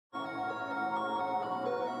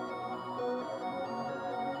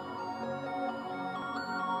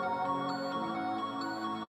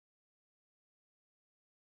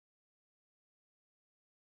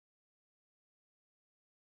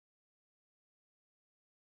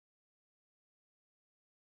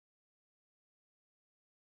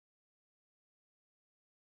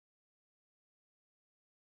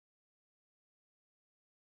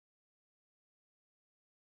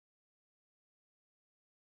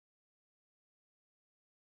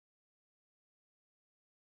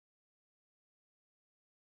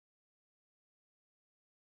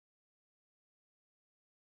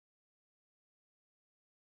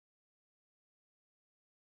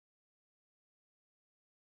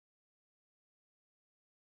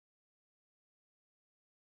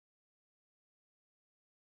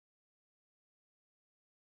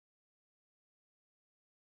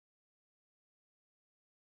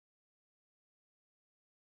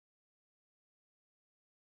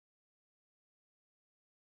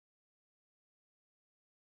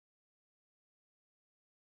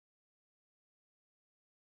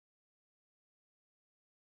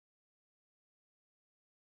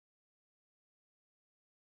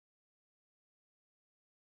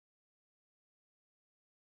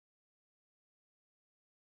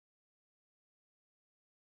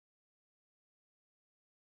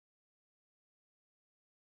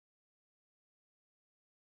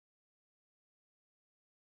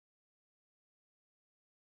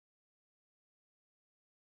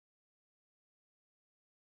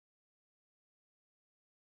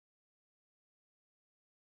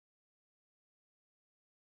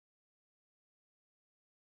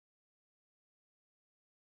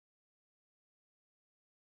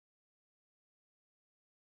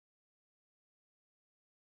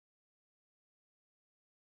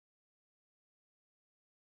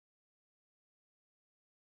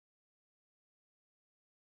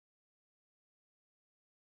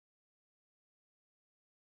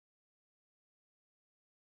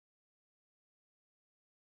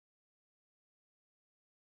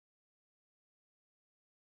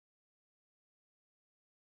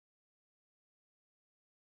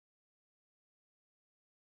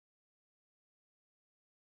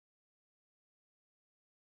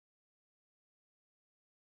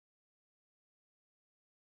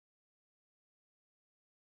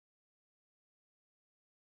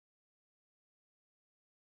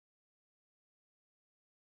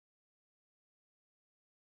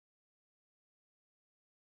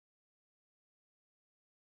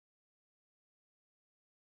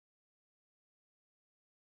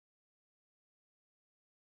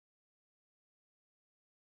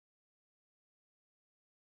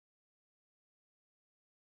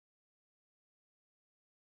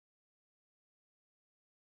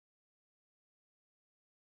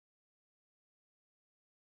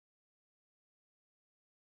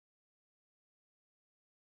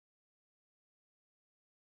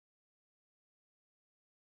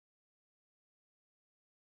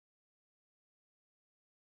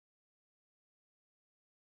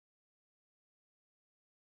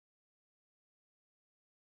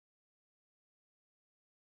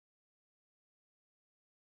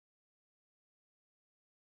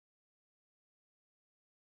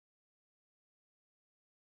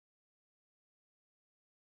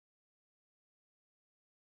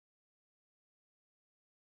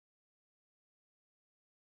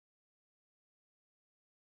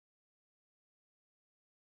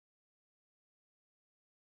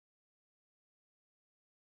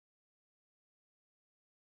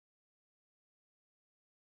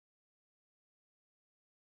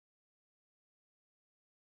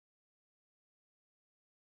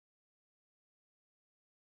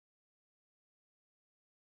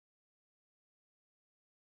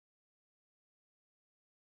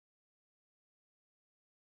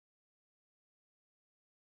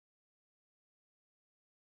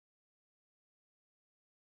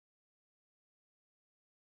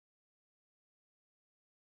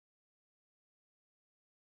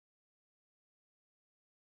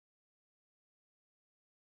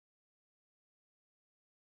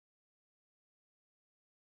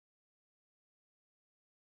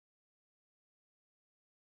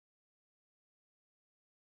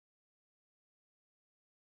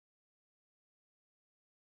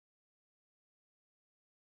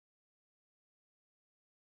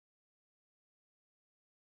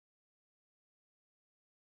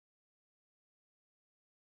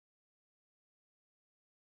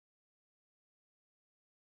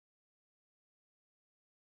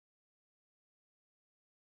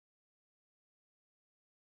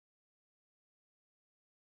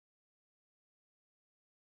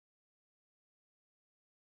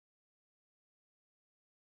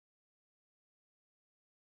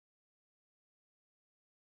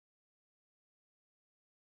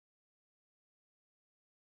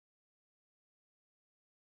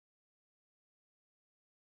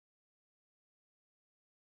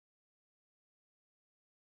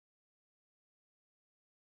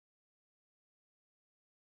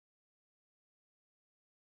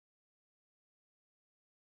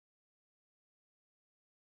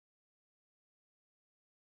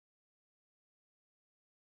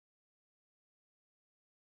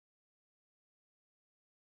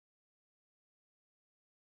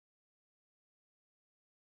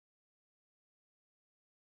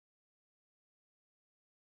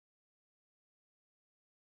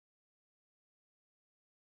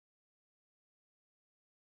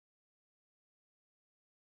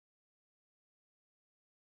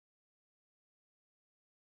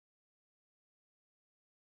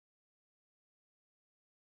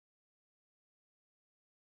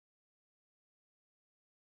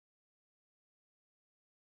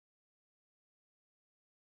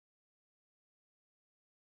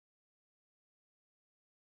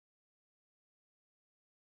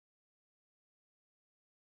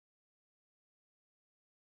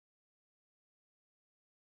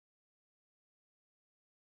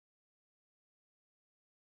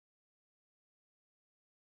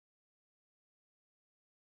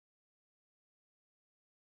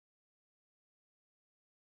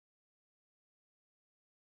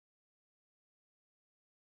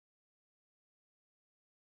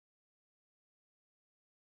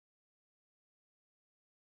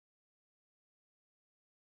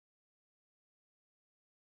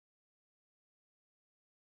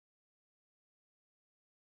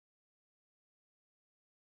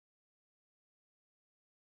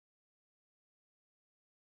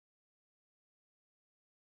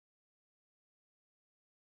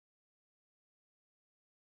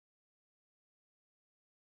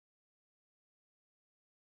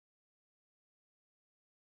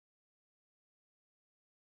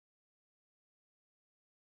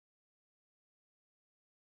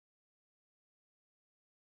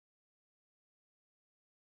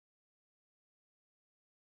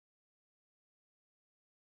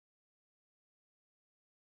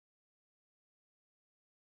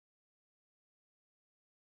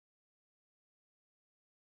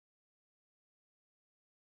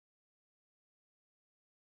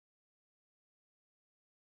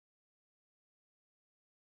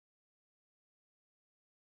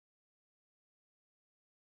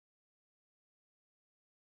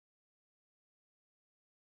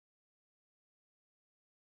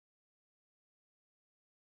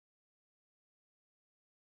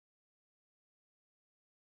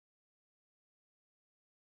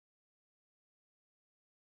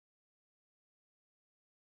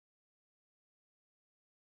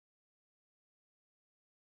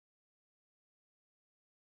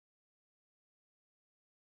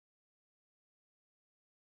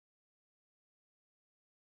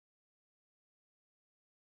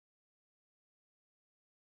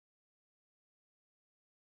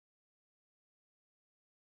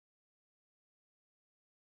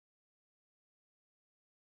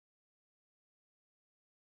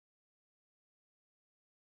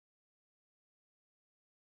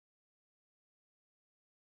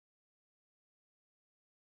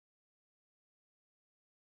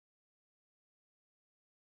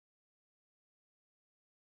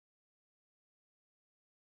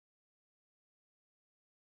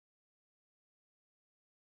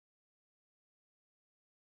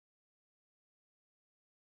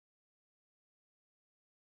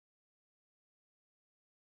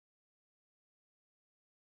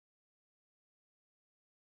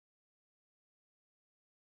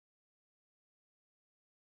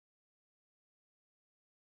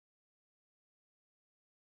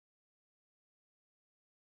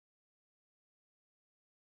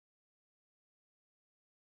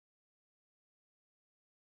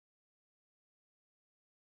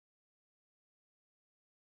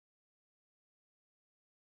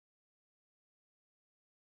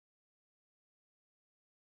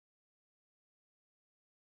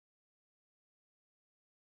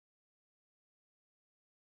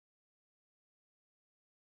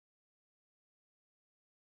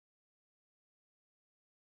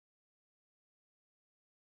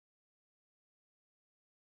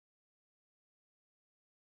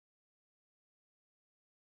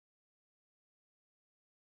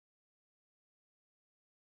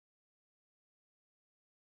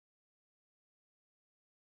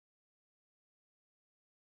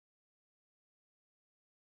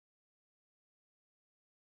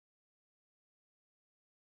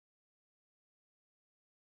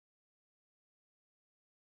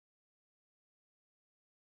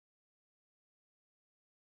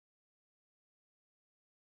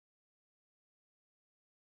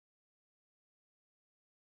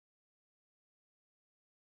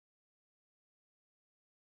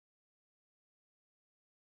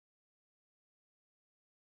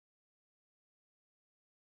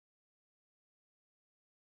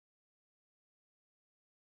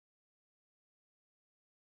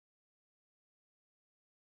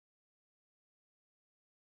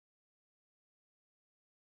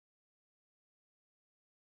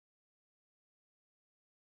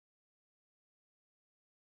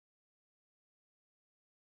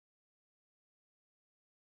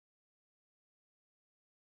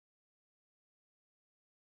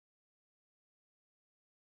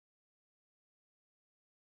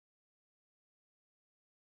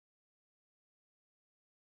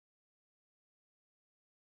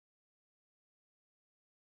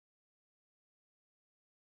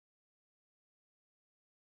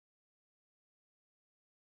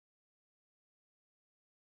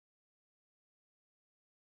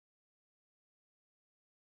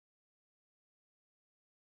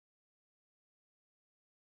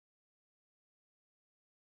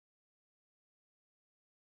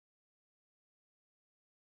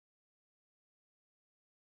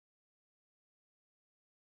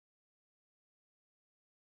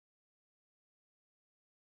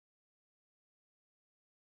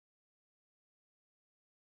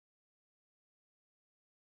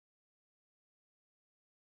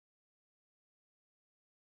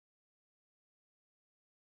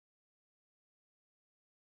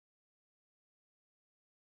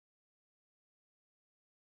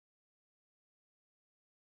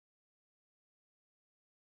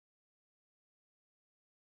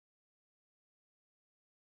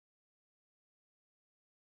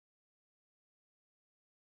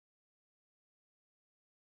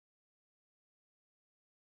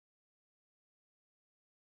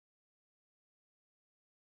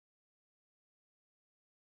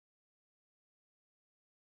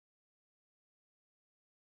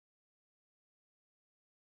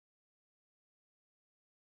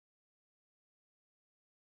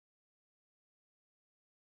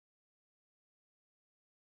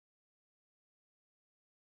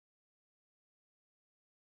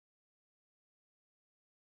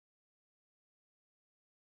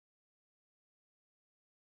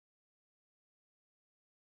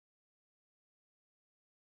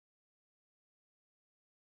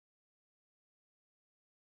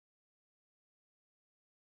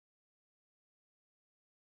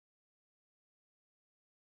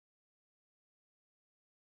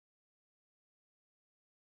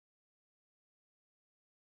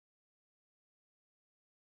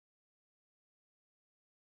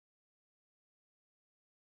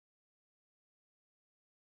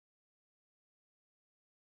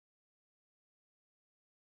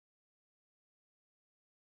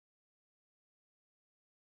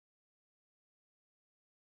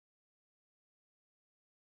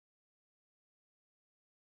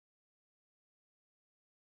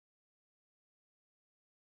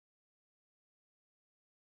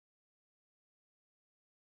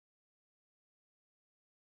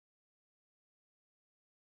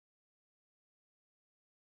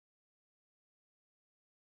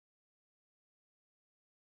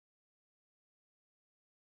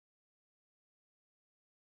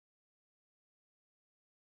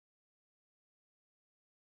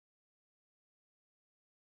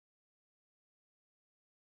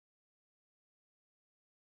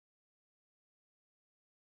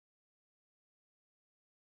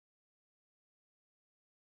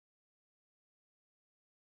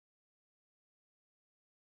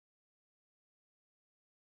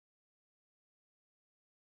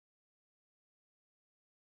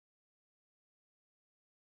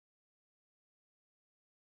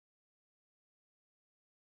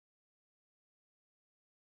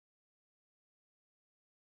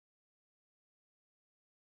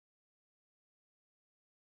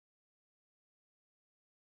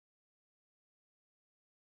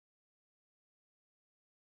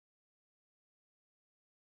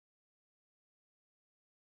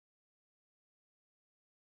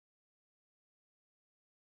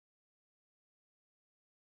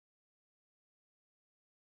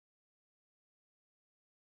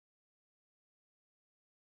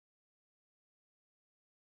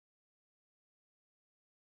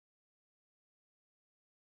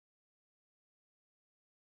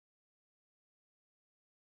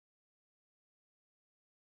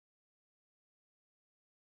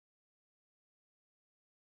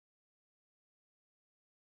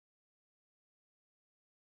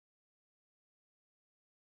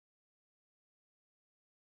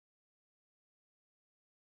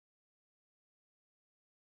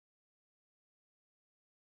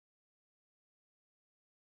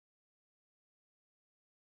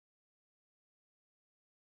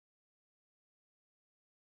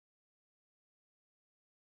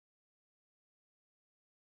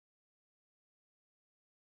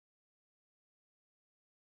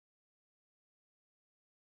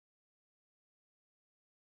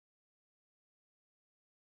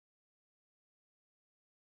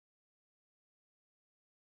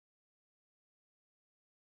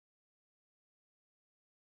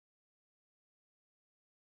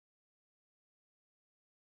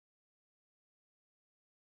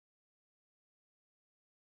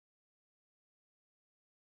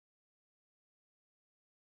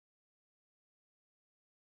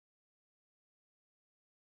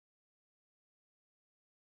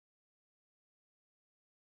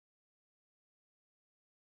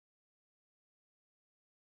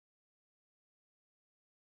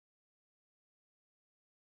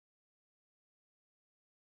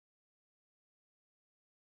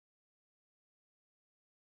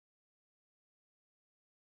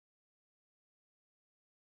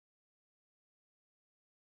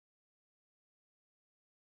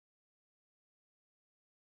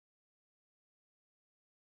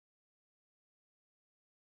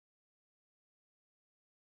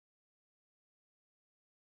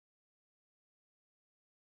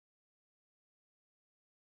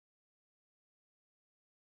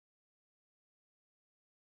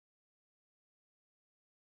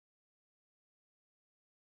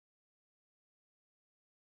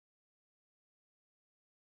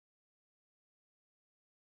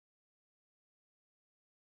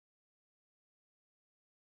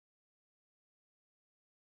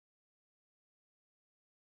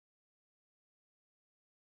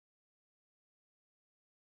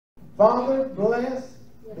Father, bless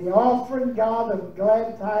the offering, God, of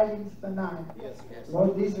glad tidings tonight. Yes, yes.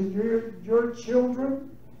 Lord, these are your children.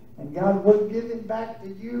 And God, we're giving back to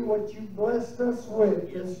you what you blessed us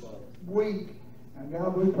with this week. And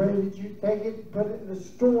God, we pray that you take it and put it in the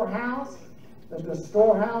storehouse, that the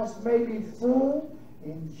storehouse may be full.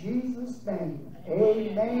 In Jesus' name.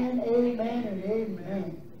 Amen, amen, and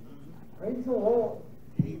amen. Praise the Lord.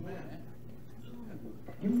 Amen.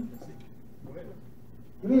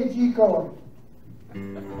 Give me a G chord.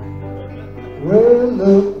 Well,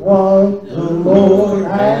 look what the Lord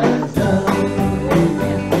has done.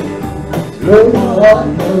 Look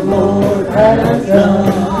what the Lord has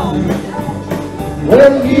done.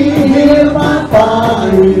 Well, He healed my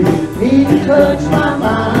body, He touched my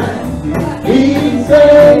mind, He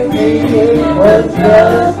saved me, it was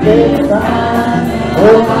just in time.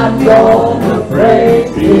 Oh, I'm gonna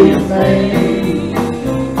praise His name.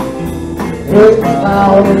 His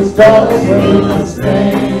power is always the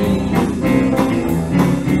same.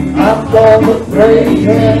 I'm gonna praise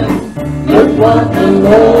Him. Look what the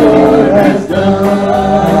Lord has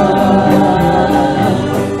done.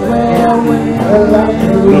 Well,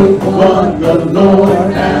 look what the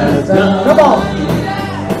Lord has done. Come on.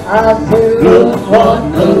 I said, look what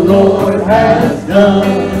the Lord has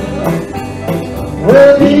done.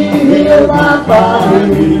 Well, He healed my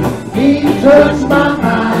body, He touched my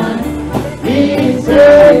mind, He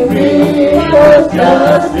saved me, it was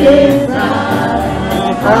just in time.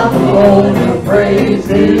 I'm gonna praise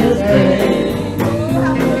His name.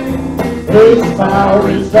 His power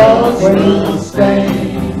is always the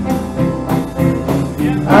same.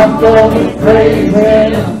 I'm gonna praise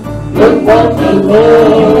Him. Look what the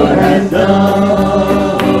Lord has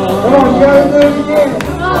done. Come on, you gotta do it again.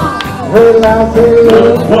 Well, I say,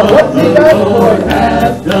 look what the Lord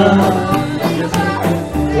has done.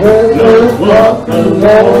 Well, look what the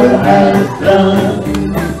Lord has done.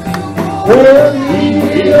 Well, He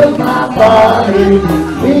healed my body,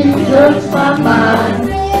 He touched my mind,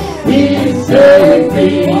 He saved me,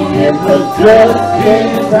 it was just in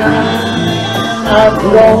time. I'm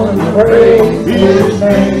gonna praise His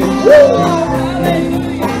name.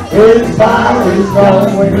 His power is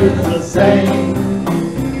always the same.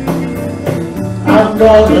 I'm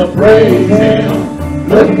gonna praise Him.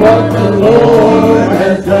 Look what the Lord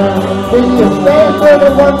has done. Can you stand for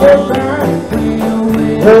it one more time?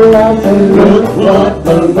 Well, I say, look what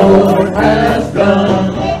the Lord has done.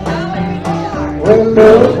 Well,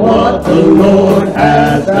 look what the Lord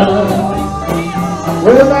has done.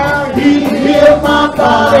 Well, now He healed my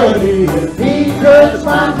body, He touched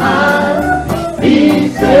my mind, He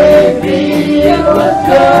saved me, it was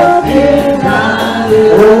just in time.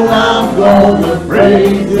 Oh, I'm gonna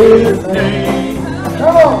praise His name.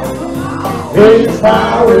 Come on. His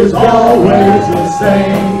power is always the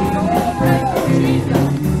same.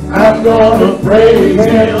 I'm gonna praise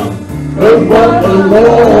Him. Look what the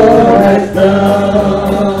Lord has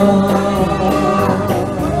done.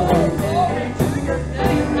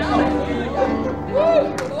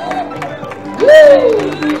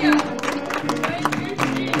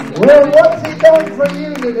 Well, what's He done for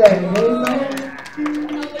you today? Amen.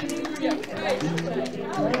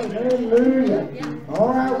 Hallelujah. All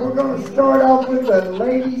right, we're going to start off with the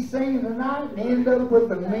ladies singing tonight and end up with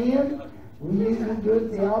the men. We usually do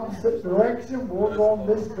it the opposite direction. We're going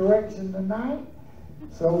this direction tonight.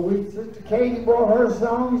 So Sister Katie brought her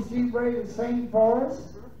song. She's ready to sing for us.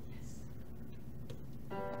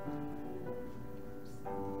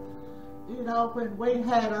 You know, when we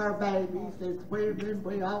had our babies as women,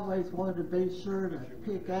 we always wanted to be sure to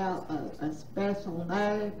pick out a special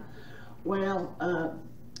name. Well,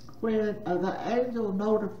 when the angel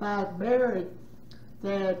notified Mary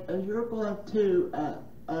that you're going to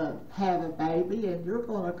have a baby and you're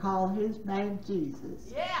going to call his name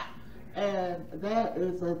Jesus. Yeah. And that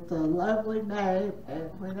is a lovely name,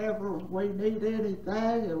 and whenever we need anything,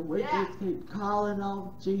 and we just keep calling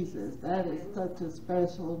on Jesus. That is such a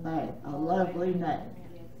special name, a lovely name.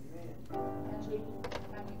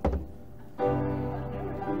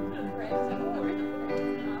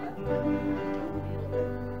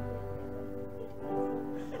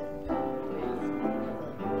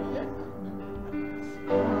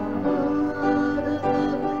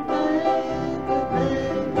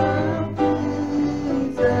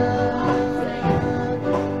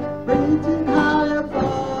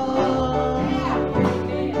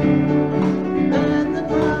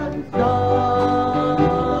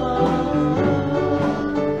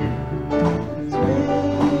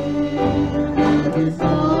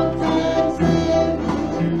 Sometimes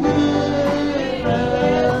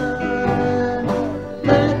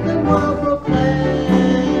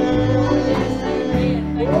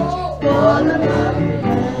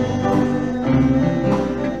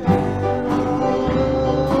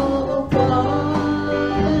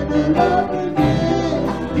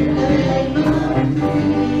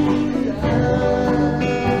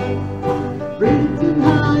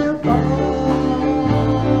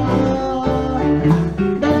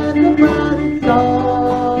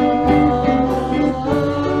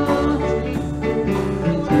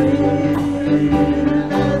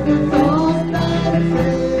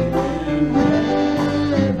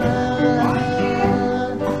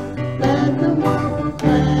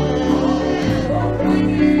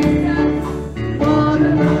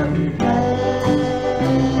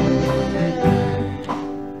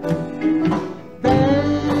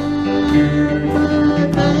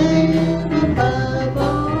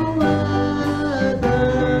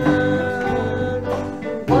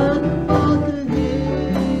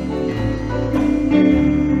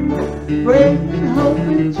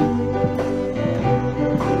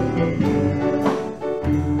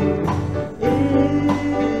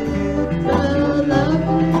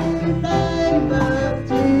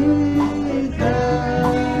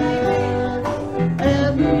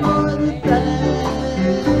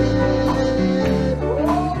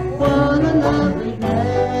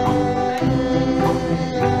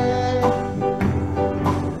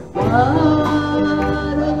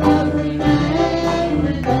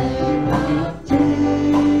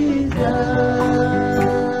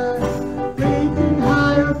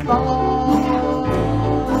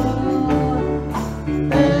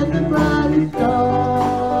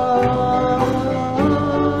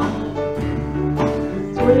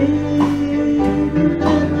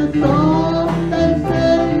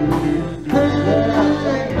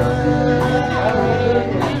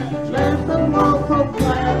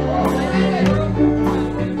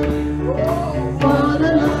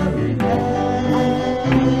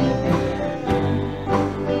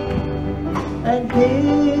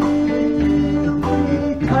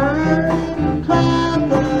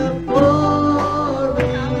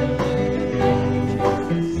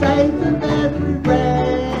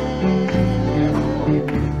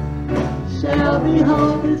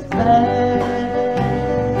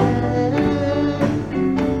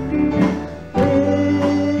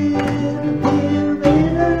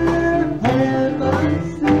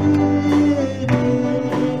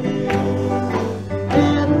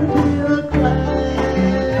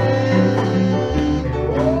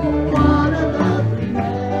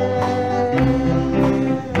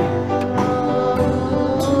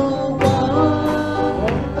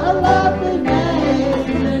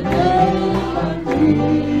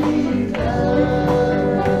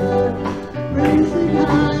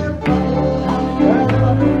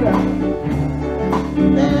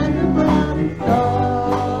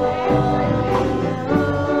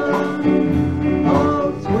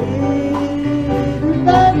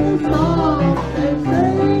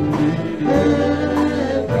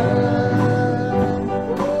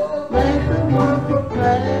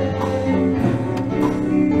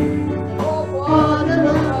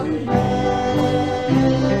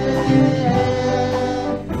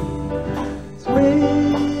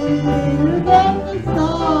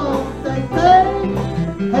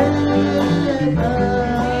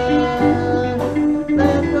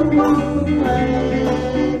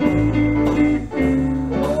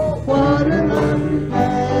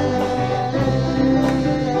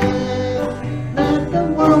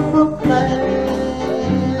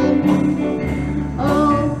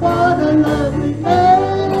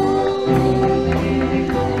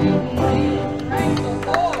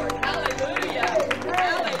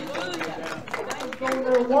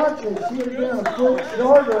watching. She had been a foot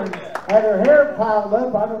shorter and had her hair piled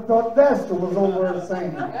up. I'd have thought Vesta was over there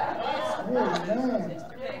singing. Amen.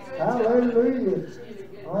 Hallelujah.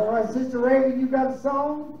 All right, Sister Reagan, you got a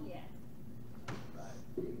song? Yeah.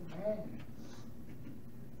 Amen.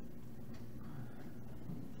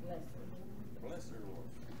 Bless her, Lord.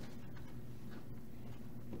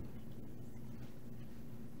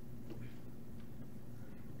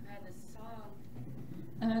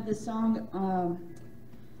 I had this song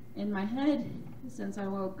in my head since I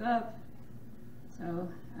woke up, so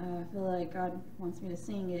I feel like God wants me to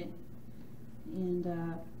sing it, and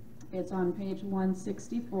it's on page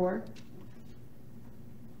 164.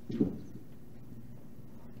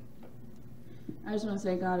 I just want to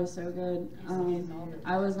say God is so good.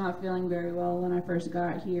 I was not feeling very well when I first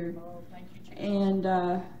got here, and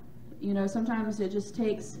you know, sometimes it just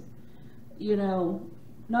takes, you know,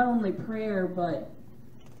 not only prayer, but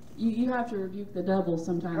you have to rebuke the devil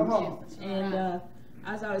sometimes. Come on. And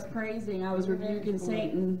as I was praising, I was rebuking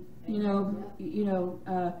Satan,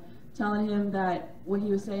 telling him that what he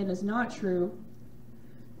was saying is not true.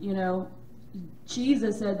 You know,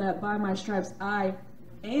 Jesus said that by my stripes I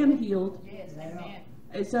am healed. Yes, amen.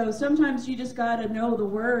 And so sometimes you just got to know the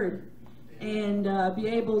word and be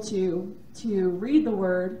able to read the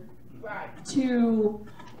word Right. to,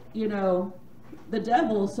 you know, the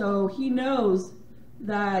devil, so he knows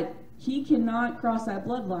that he cannot cross that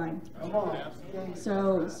bloodline. Come on.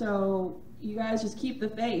 So you guys just keep the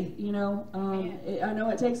faith, you know. I know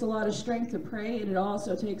it takes a lot of strength to pray, and it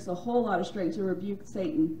also takes a whole lot of strength to rebuke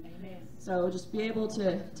Satan. Amen. So just be able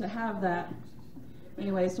to have that.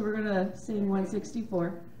 Anyway, so we're going to sing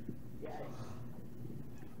 164.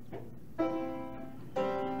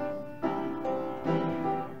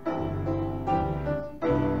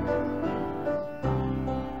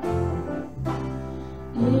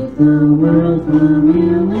 If the world from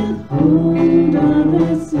you withhold of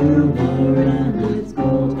its silver and its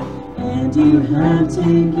gold, and you have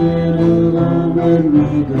taken along with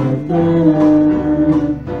meager fare,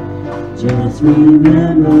 just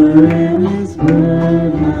remember in His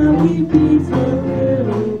word how He feeds the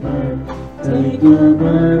little bird. Take your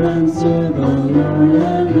burdens to the Lord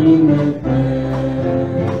and leave it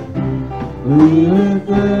there. Leave it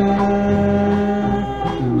there.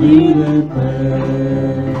 Leave it there.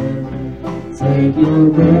 Take your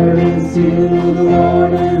burdens to the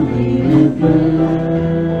Lord and leave it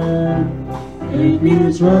there. If you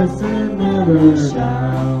trust and never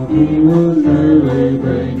shout, He will surely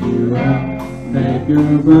bring you out. Take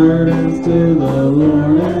your burdens to the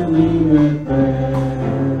Lord and leave it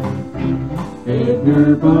there. If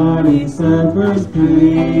your body suffers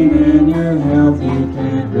pain and your health you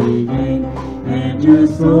can't regain, and your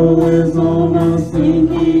soul is almost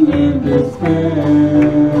sinking in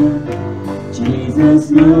despair, Jesus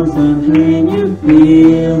knows the pain you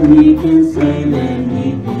feel. He can save and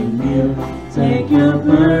He can heal. Take your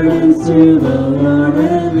burdens to the Lord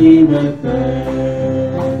and leave it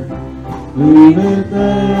there. Leave it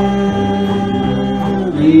there.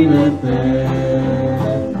 Leave it there.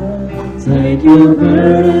 Take your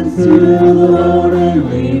burdens to the Lord and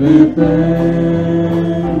leave it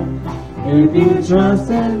there. If you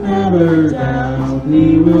trust and never doubt,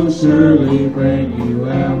 He will surely bring you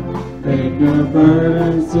out. Take your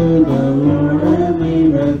burdens to the Lord and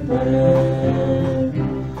leave it there.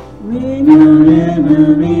 When your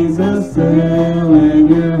enemies assail and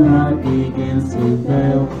your heart begins to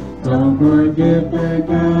fail, don't forget that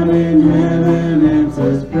God in heaven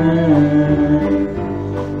answers prayer.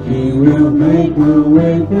 He will make a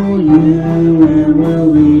way for you and will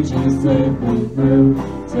lead you safely through.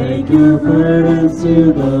 Take your burdens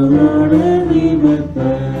to the Lord and leave it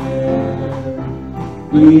there.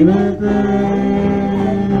 Leave it there.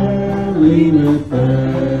 Leave it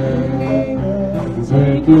there.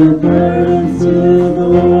 Take your burdens to the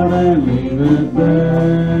Lord and leave it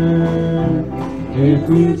there. If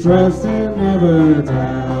you trust and never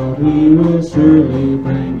doubt, He will surely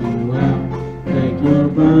bring you out. Take your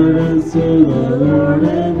burdens to the Lord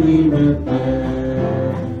and leave it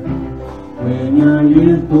there. When your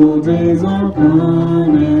youthful days are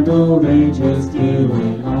gone and old age is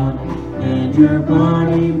stealing on, and your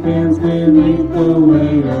body bends beneath the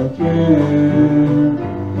weight of care,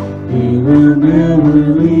 He will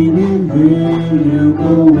never leave you then. He'll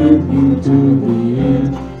go with you to the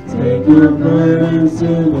end. Take your burdens to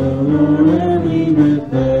the Lord and leave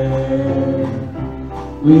it there.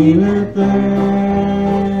 Leave it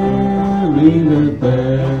there. Leave it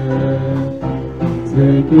there.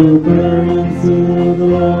 Take your burdens to the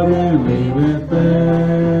Lord and leave it there.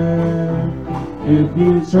 If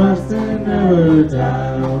you trust and never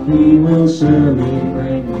doubt, He will surely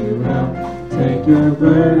bring out. Take your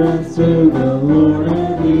burdens to the Lord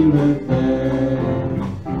and leave it there.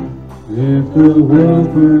 If the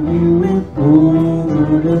world from you with gold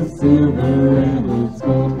or the silver and its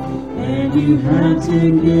gold, and you had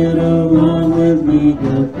to get along with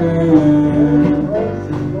legal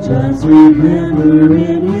fare, just remember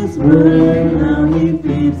in His word how He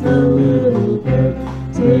feeds the little bird.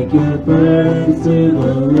 Take your burdens to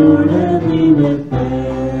the Lord and leave it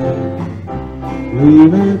there.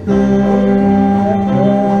 Leave it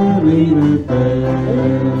there, leave it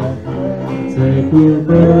there. Take your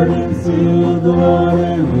burdens to the Lord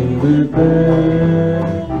and leave it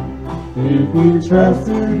there. If you trust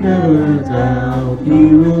and never doubt,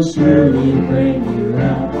 He will surely bring you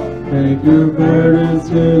out. Take your burdens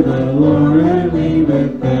to the Lord and leave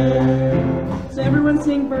it there. So everyone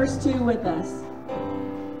sing verse 2 with us.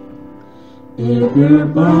 If your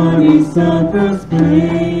body suffers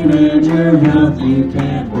pain and your health you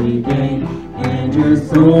can't regain, and your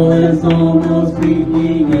soul is almost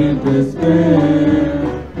weakening in despair,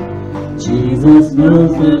 Jesus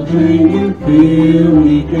knows the pain you feel.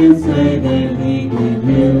 He can save and He can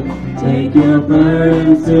heal. Take your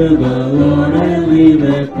burdens to the Lord and leave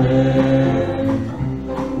it there.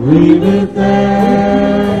 Leave it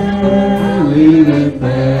there, leave it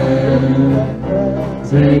there.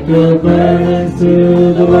 Take your burdens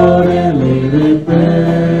to the Lord and leave it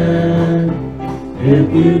there.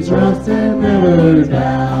 If you trust and never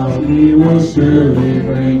doubt, He will surely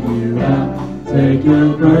bring you out. Take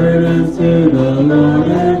your burdens to the Lord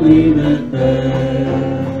and leave it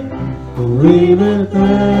there. Leave it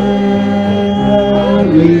there,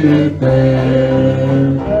 leave it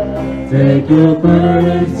there. Take your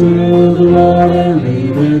burdens to the Lord and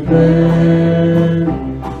leave it there.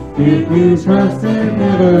 If you trust and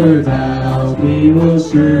never doubt, He will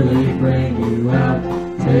surely bring you out.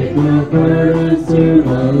 Take your burdens to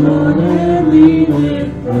the Lord and leave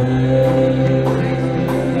it there.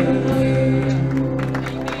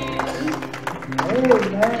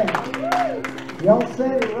 Amen. Y'all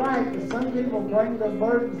said it right. But some people bring their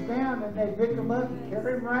burdens down and they pick them up and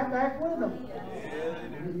carry them right back with them.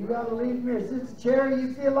 You got to leave me here. Sister Cherry,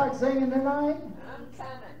 you feel like singing tonight? I'm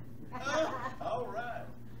coming. All right.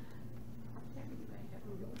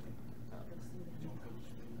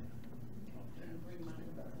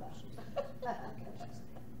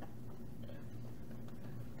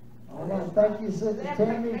 I want to thank you, Sister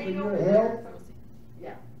Tammy, for your help.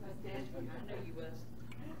 Yeah. I knew you was.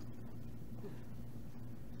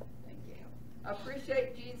 Thank you. I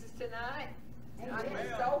appreciate Jesus tonight. I'm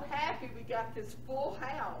just so happy we got this full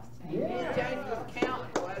house. Yeah. And James was counting.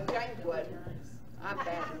 Well, James wasn't. I'm bad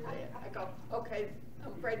at that. I go, okay,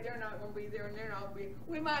 I'm afraid they're not going to be there and they're not going to be.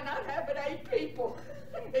 We might not have but 8 people.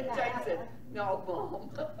 And James said, no, Mom.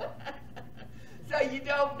 So you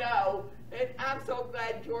don't know. And I'm so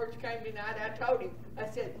glad George came tonight. I told him, I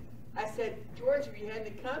said, George, if you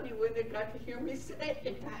hadn't come, you wouldn't have got to hear me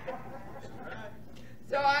sing.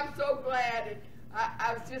 So I'm so glad. And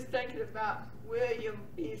I was just thinking about William.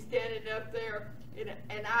 He's standing up there. And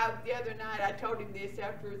the other night, I told him this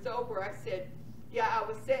after it was over. I said, yeah, I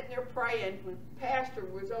was sitting there praying when Pastor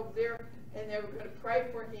was over there, and they were going to pray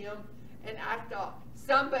for him. And I thought,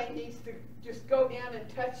 somebody needs to just go down and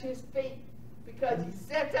touch his feet, because he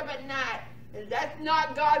sits up at night, and that's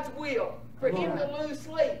not God's will for him to lose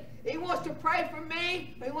sleep. He wants to pray for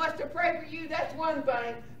me, he wants to pray for you, that's one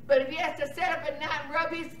thing. But if he has to sit up at night and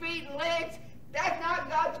rub his feet and legs, that's not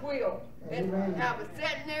God's will. And I was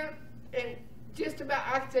sitting there, and just about,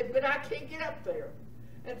 I said, but I can't get up there.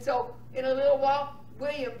 And so, in a little while,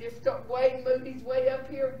 William just started moved his way up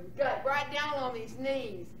here, got right down on his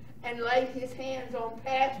knees, and laid his hands on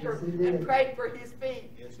Pastor and prayed for his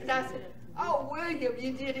feet. And I said, oh, William,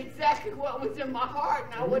 you did exactly what was in my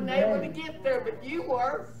heart, and I wasn't able to get there, but you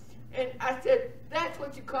were. And I said, that's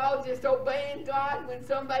what you call just obeying God when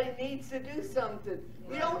somebody needs to do something.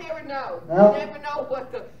 You don't ever know. You never know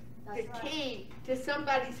what the key to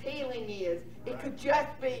somebody's healing is. It could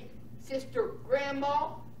just be Sister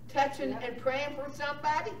Grandma touching and praying for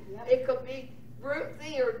somebody. It could be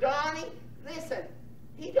Ruthie or Donnie. Listen,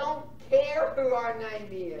 He don't care who our name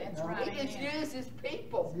is. He just uses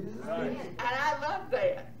people. And I love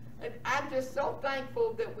that. And I'm just so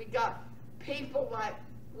thankful that we got people like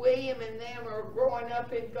William and them are growing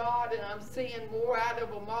up in God, and I'm seeing more out of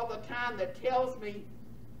them all the time that tells me,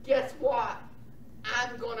 guess what?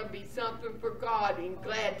 I'm going to be something for God in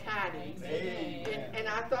glad tidings. And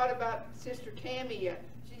I thought about Sister Tammy.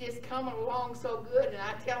 She's just coming along so good, and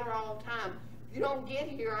I tell her all the time, you don't get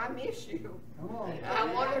here, I miss you. I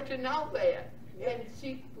want her to know that. And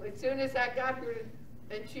she, as soon as I got here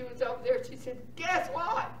and she was over there, she said, guess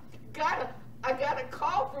what? I got a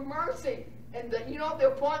call from Mercy. And you know the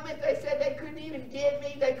appointment, they said they couldn't even get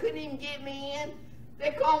me. They couldn't even get me in.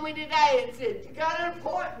 They called me today and said, you got an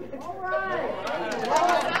appointment. All right.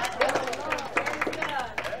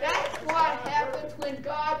 That's what happens when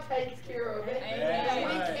God takes care of it. Amen.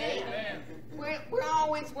 We can't. We're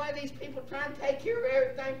always one of these people trying to take care of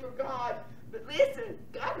everything for God. But listen,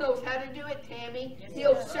 God knows how to do it, Tammy.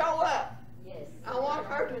 He'll show up. Yes. I want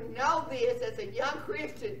her to know this as a young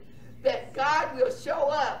Christian, that God will show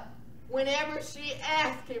up whenever she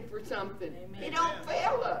asks him for something. Amen. He don't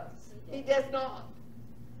fail us. He does not.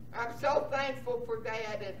 I'm so thankful for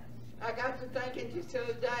that. And I got to thinking just the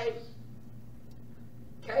other day,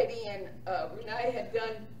 Katie and Renee had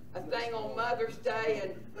done a thing on Mother's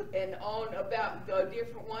Day and on about the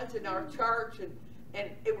different ones in our church,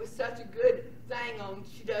 and it was such a good thing on.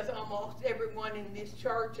 She does almost everyone in this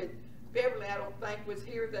church, and Beverly I don't think was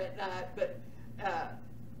here that night, but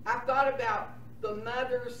I thought about the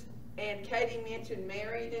mothers, and Katie mentioned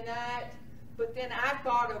Mary tonight, but then I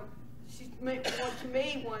thought of, she's to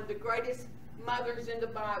me one of the greatest mothers in the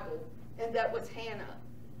Bible, and that was Hannah.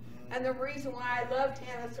 And the reason why I loved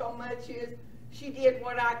Hannah so much is she did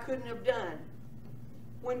what I couldn't have done.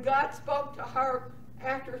 When God spoke to her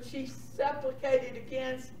after she supplicated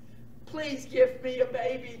against, please give me a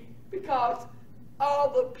baby, because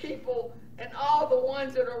all the people and all the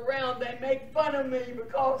ones that are around, they make fun of me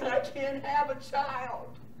because I can't have a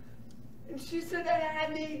child. And she said, I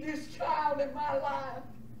need this child in my life.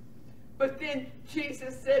 But then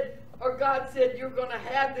Jesus said, or God said, you're going to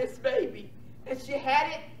have this baby. And she had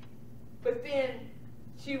it, but then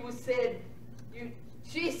she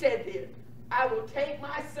said this, I will take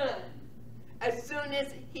my son as soon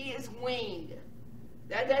as he is weaned.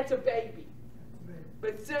 That's a baby.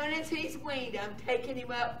 But as soon as he's weaned, I'm taking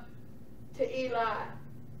him up to Eli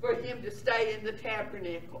for him to stay in the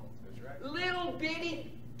tabernacle. That's right. Little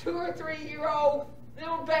bitty 2 or 3 year old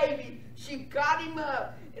little baby, she got him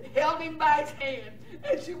up and held him by his hand,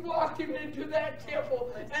 and she walked him into that temple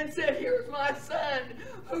and said, here's my son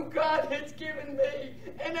who God has given me,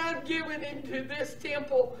 and I'm giving him to this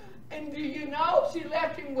temple. And do you know, she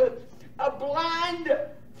left him with a blind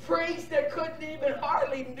priest that couldn't even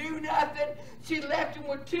hardly do nothing. She left him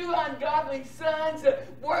with 2 ungodly sons that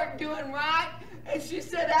weren't doing right. And she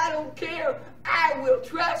said, I don't care. I will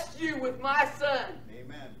trust you with my son.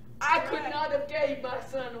 Amen. I could not have gave my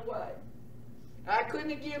son away. I couldn't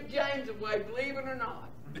have given James away, believe it or not.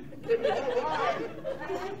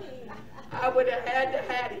 I would have had to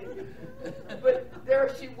have him. But there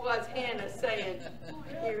she was, Hannah, saying,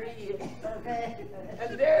 here he is.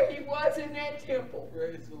 And there he was in that temple.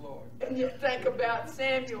 Praise the Lord. And you think about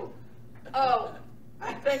Samuel. Oh,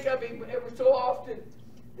 I think of him ever so often,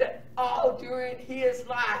 that all during his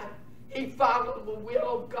life, he followed the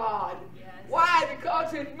will of God. Yes. Why?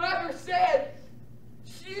 Because his mother said,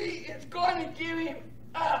 she is going to give him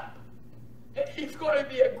up. And he's going to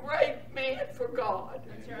be a great man for God.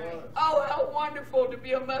 That's right. Oh, how wonderful to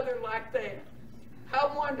be a mother like that.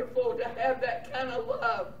 How wonderful to have that kind of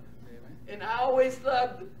love. And I always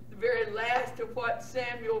loved the very last of what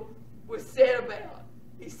Samuel was said about.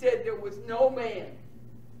 He said there was no man,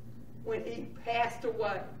 when he passed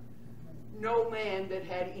away, no man that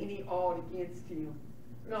had any aught against him.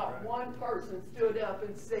 Not one person stood up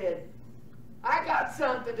and said, I got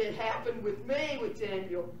something that happened with me with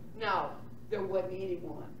Samuel. No, there wasn't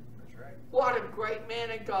anyone. That's right. What a great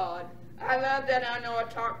man of God. I love that. I know I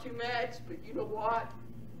talk too much, but you know what?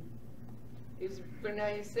 As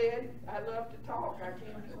Renee said, I love to talk. I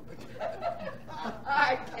can't help it. All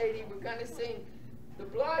right, Katie, we're going to sing The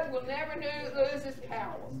Blood Will Never Lose Its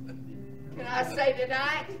Power. Can I say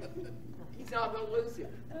tonight? He's not going to lose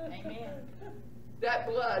it. Amen. That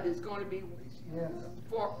blood is going to be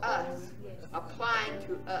for us, applying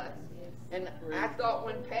to us. And I thought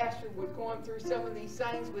when Pastor was going through some of these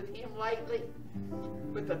things with him lately,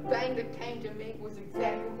 but the thing that came to me was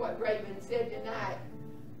exactly what Raven said tonight.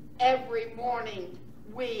 Every morning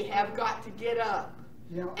we have got to get up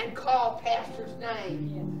and call Pastor's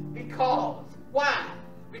name. Because, why?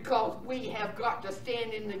 Because we have got to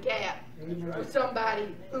stand in the gap for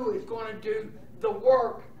somebody who is going to do the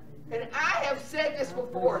work. And I have said this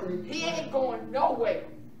before, he ain't going nowhere.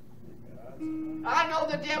 I know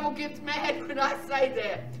the devil gets mad when I say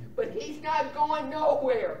that, but he's not going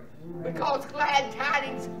nowhere, because glad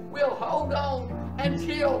tidings will hold on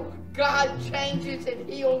until God changes and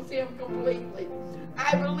heals him completely.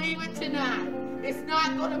 I believe it tonight. It's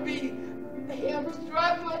not going to be him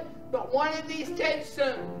struggling, but one of these days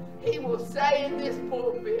soon, he will say in this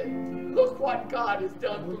pulpit, look what God has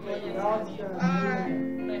done for me.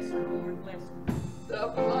 Bless her, Lord. Bless her. The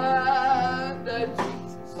blood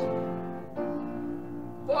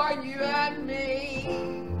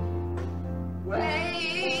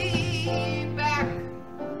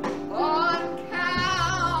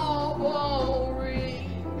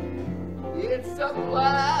the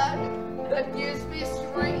blood that gives me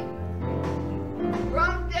strength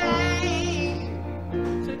from day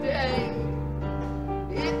to day.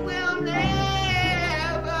 It will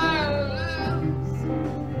never lose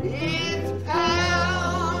its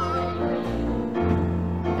power,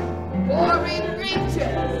 for it reaches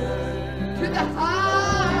to the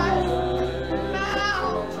high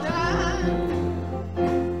mountain,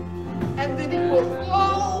 and then it will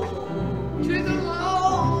flow to the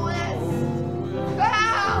lowest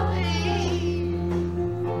valley.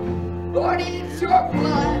 Lord, it's your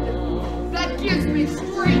blood that gives me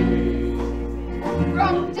strength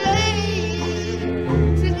from day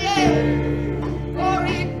to day, for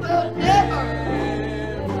it will never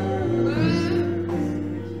lose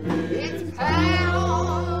its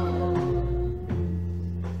power.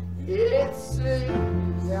 It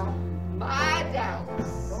soothes my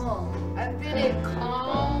doubts, and then it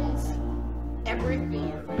calms every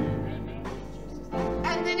fear,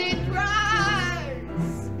 and then it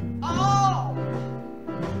dries all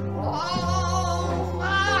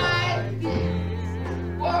my fears.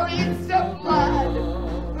 For it's the blood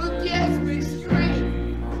who gives me strength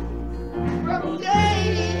from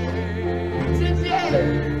day to day.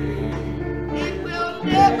 It will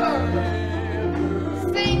never.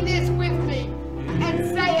 Sing this with me and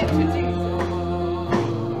say it to Jesus.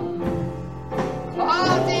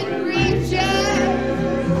 Cause it reaches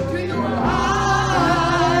to your highest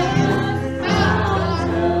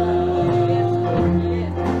mountain,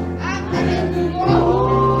 and then it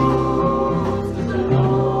flows to the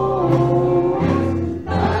lowest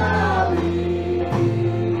valley.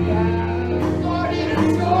 Lord,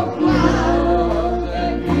 it's your blood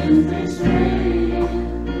that gives me strength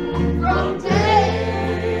from day.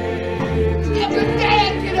 Every day I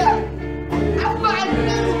get up, I find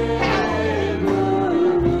new power,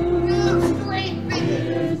 new strength in me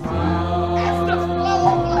as the flow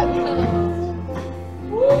of blood comes.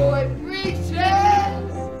 Oh, it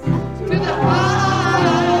reaches to the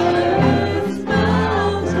highest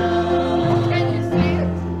mountain. Can you see it?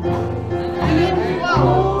 And it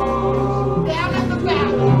flows down in the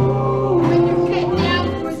valley. When you get down,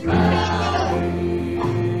 when you can't get up.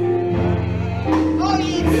 Oh,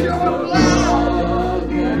 it's your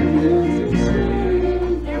blood.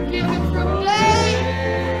 You give it from day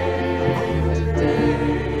to day,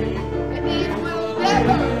 and it will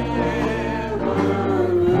never.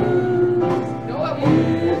 No, it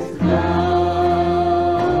won't.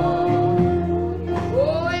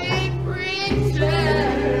 Oh, it reaches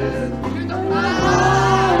to the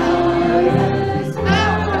highest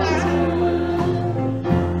mountain,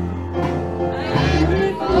 and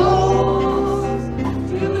it flows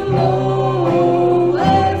to the lowest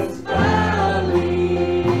valley.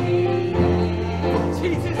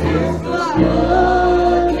 Jesus, your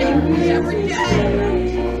blood keeps me every day.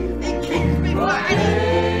 It keeps me fighting.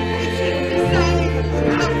 It keeps me saying,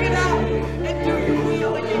 I'll get up and do your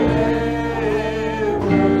will again.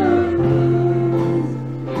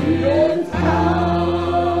 Your power.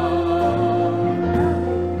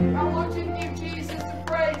 I want you to give Jesus the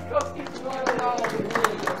praise because he's won it all.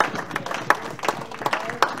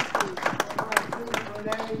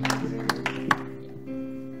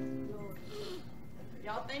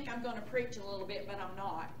 Y'all think I'm going to preach a little bit, but I'm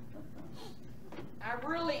not. I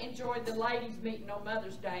really enjoyed the ladies' meeting on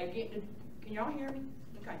Mother's Day. Can y'all hear me?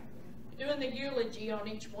 Okay. Doing the eulogy on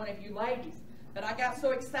each one of you ladies. But I got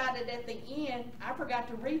so excited at the end, I forgot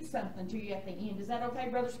to read something to you at the end. Is that okay,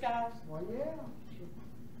 Brother Skiles? Well, yeah.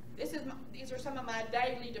 These are some of my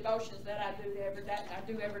daily devotions that I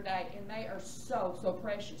do every day, and they are so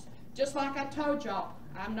precious. Just like I told y'all,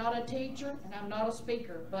 I'm not a teacher and I'm not a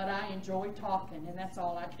speaker, but I enjoy talking, and that's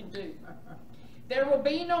all I can do. There will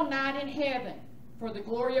be no night in heaven, for the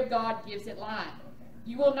glory of God gives it light.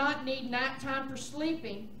 You will not need nighttime for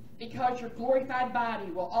sleeping, because your glorified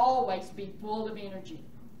body will always be full of energy.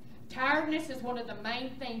 Tiredness is one of the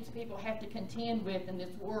main things people have to contend with in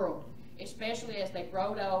this world, especially as they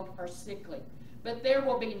grow old or sickly. But there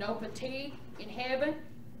will be no fatigue in heaven,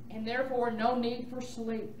 and therefore no need for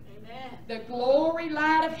sleep. Amen. The glory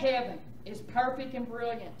light of heaven is perfect and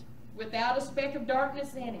brilliant, without a speck of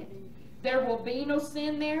darkness in it. There will be no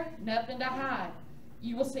sin there, nothing to hide.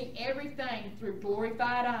 You will see everything through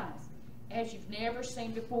glorified eyes, as you've never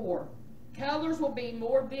seen before. Colors will be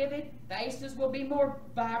more vivid, faces will be more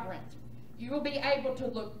vibrant. You will be able to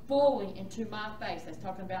look fully into my face. That's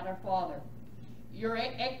talking about our Father. Your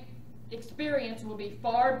experience will be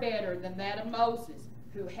far better than that of Moses,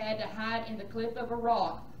 who had to hide in the cliff of a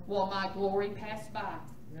rock while my glory passed by.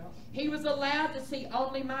 Yep. He was allowed to see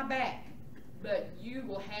only my back, but you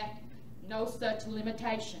will have no such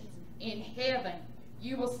limitations. In heaven,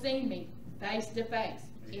 you will see me face to face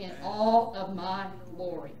in all of my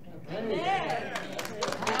glory. Okay?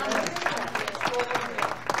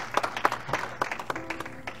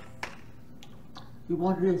 You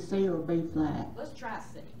wanted to C or B flat? Let's try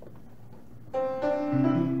C.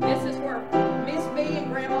 This is for Miss B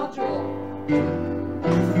and Grandma Jewel.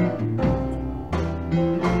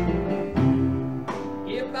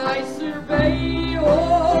 If I survey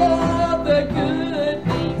all the good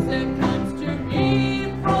things that comes to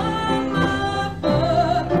me from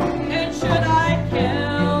above, and should I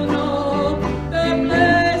count all the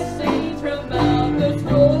blessings from out the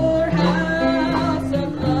storehouse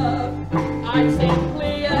of love, I'd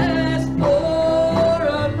simply ask for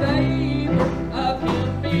a favor of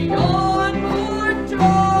Him beyond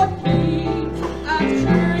mortal king. I'm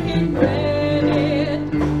sure He'd grant it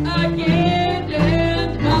again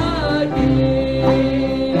and again.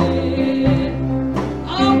 I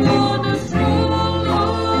wanna stroll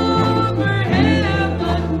over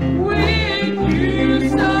heaven with you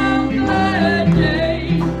some glad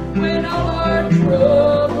day, when all our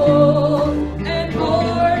troubles and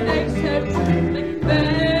heartaches have truly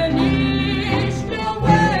vanished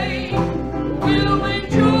away. We'll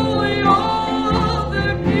enjoy all the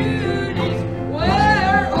beauties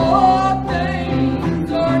where all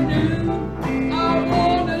things are new. I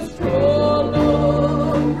wanna stroll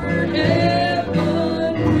over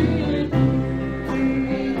heaven with you.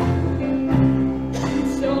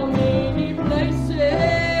 So many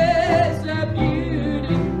places of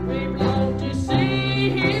beauty we've longed to see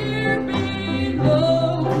here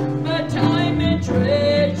below, but time and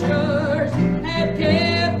treasures have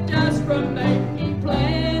kept us from making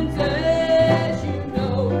plans, as you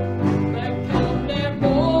know. But come that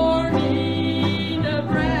morning of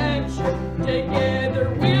rapture, together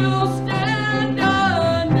we'll stand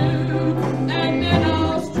anew, and then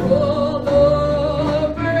I'll stroll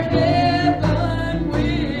over heaven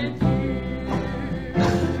with you.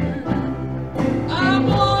 I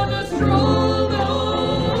wanna stroll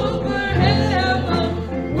over heaven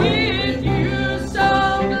with you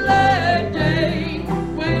some glad day,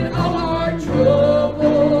 when all our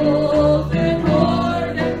troubles and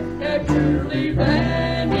heartaches have truly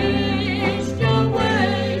vanished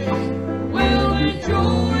away. We'll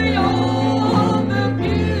enjoy all the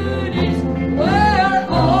beauties where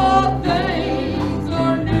all things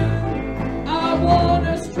are new. I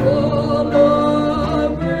wanna stroll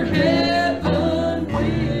over heaven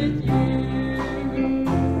with you,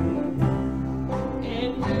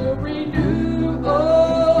 and we'll renew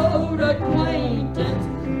old acquaintance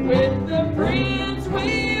with the friends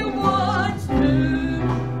we once knew.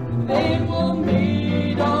 Then we'll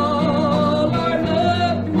meet all our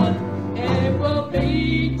loved ones, and we'll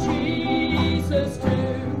meet Jesus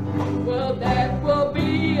too. Well, that will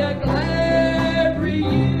be a glad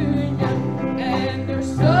reunion, and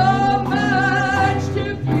there's so much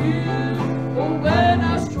to view when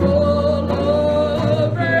I stroll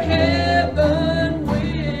over heaven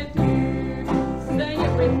with you. Sing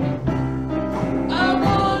it with me. I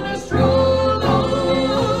wanna stroll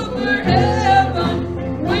over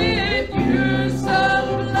heaven with you some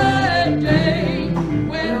glad day,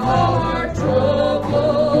 when all our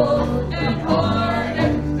troubles and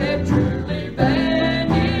heartaches have truly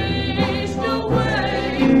vanished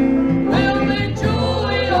away. We'll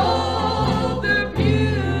enjoy all the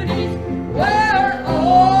beauties where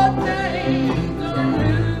all things are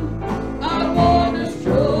new. I wanna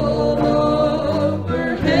stroll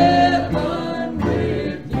over heaven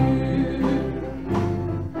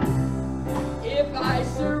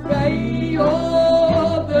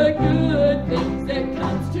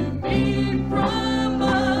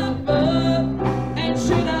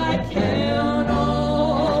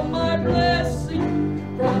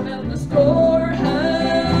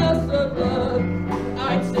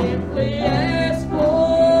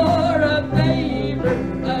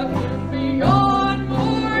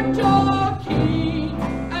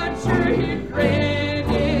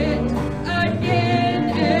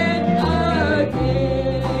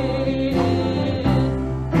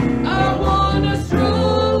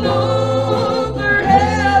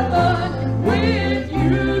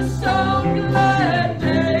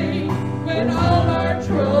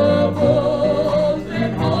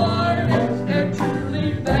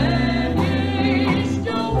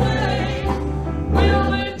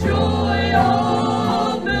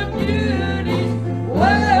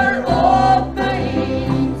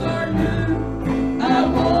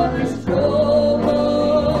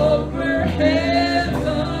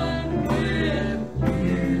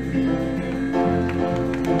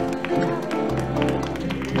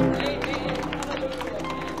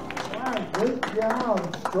y'all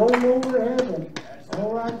and stroll over heaven.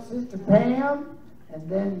 All right, Sister Pam, and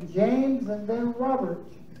then James, and then Robert.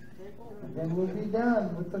 And then we'll be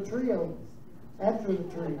done with the trio, after the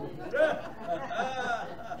trio.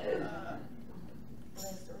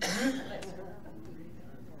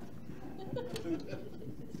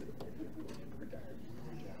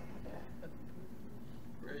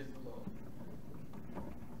 Praise the Lord.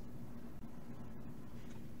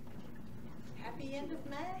 Happy end of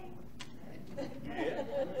May.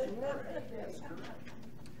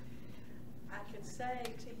 I could say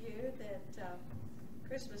to you that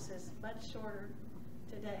Christmas is much shorter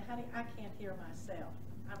today. Honey, I can't hear myself.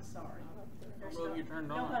 I'm sorry. Well, you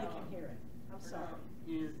turned on. Nobody can hear it. I'm sorry.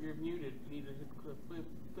 You're muted. You need to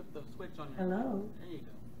flip the switch on your. Hello? There you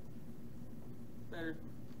go. Better.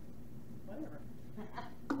 Whatever.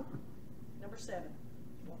 Number 7.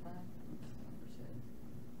 Want mine? Number 7.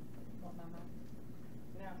 Want my mic?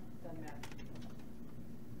 No, doesn't matter.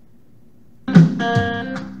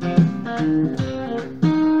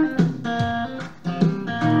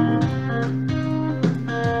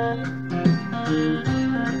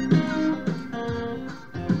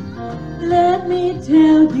 Let me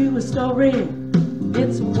tell you a story.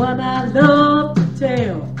 It's one I love to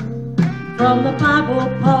tell. From the Bible,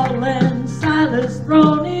 Paul and Silas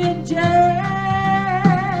thrown in jail.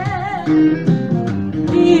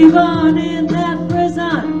 Even in that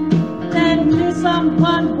prison, they knew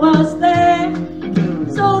someone was there.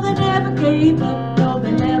 So they never gave up. No,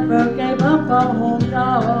 they never gave up on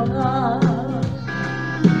God.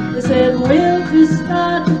 They said, we'll just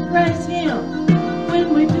start to praise Him.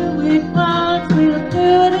 When we do it once, we'll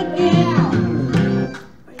do it again.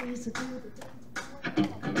 Praise the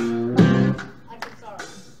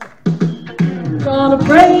Gonna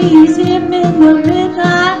praise Him in the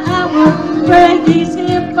midnight hour. Praise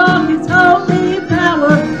Him for His holy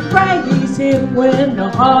power. Praise Him when the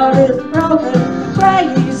heart is broken.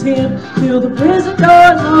 Praise Him till the prison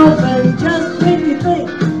doors open. Just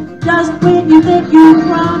when you think you've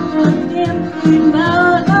run Him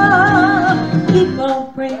enough, keep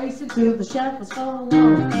on praising till the shackles fall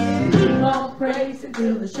off. Keep on praising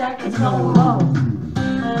till the shackles fall off.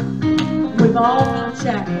 We've all got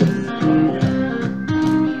shackles.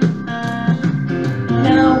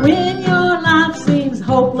 Now when your life seems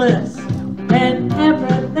hopeless and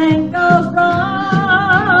everything goes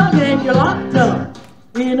wrong and you're locked up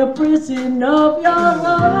in a prison of your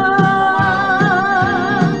own,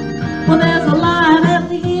 well, there's a light at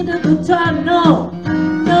the end of the tunnel,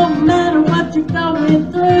 no matter what you're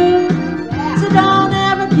going through. So don't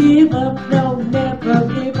ever give up, don't never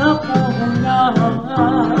give up on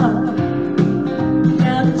God.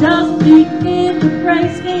 Now just begin to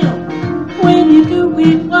praise Him. When you do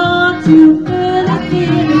it once, you do it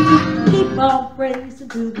again. Keep on praising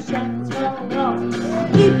till the shackles fall off.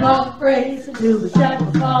 Keep on praising till the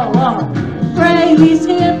shackles fall off. Praise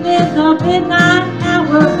Him in the midnight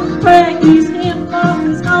hour. Praise Him for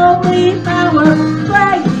His holy power.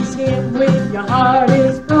 Praise Him when your heart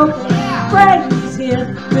is broken. Praise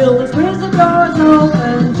Him till His prison doors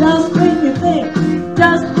open. Just when you think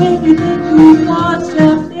you've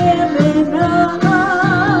worshipped Him enough,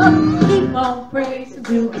 keep on praising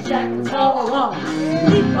till the shackles fall off.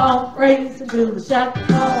 Keep on praising till the shackles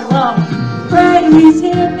fall off. Praise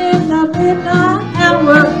Him in the midnight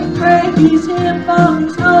hour. Praise Him for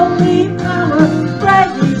His holy power.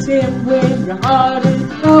 Praise Him when your heart is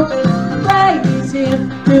broken. Praise Him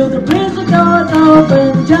till the prison doors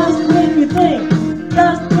open. Just when you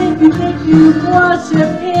think you've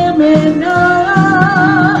worshipped Him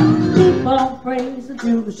enough, keep on praising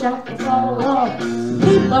till the shackles fall off.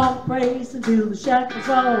 Keep on praising till the shackles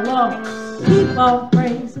fall off. Keep on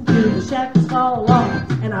praising till the shackles fall off.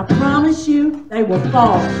 And I promise you, they will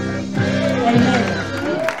fall. Amen.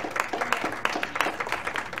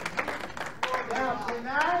 Now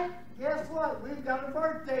tonight, guess what? We've got a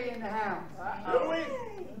birthday in the house. Do we?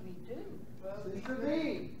 Sister B.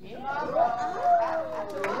 Yeah. We're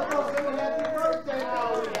going to say happy birthday now.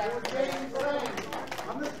 We're getting sang.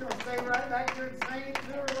 I'm just going to stay right back here and sing it to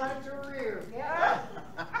her right to her ear. Yeah.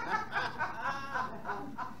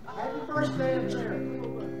 Happy birthday up there.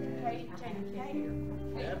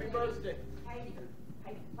 Happy birthday. Happy birthday.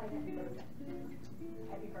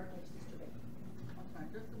 Happy birthday, Sister B. Okay,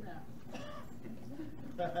 just a minute.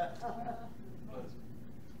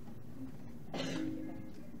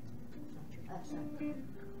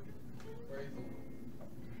 Praise the Lord.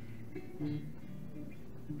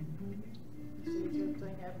 See Jim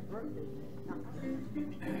saying happy birthday.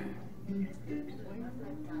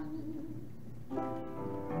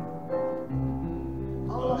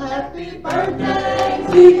 Oh, happy birthday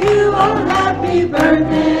to you, oh happy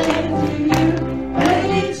birthday to you.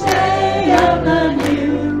 May each day of the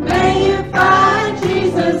new, may you find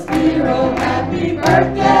Jesus dear, oh happy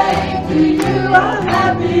birthday to you, oh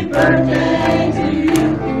happy birthday to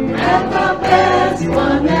you. And the best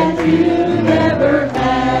one that you've ever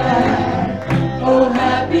had. Oh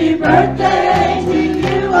happy birthday to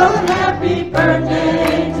you, oh happy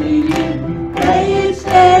birthday to you. May each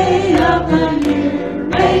day of the year,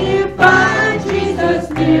 may you find Jesus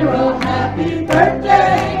dear, oh happy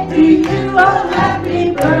birthday to you, oh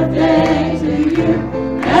happy birthday to you.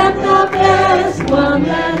 And the best one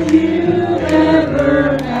that you've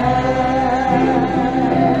ever had.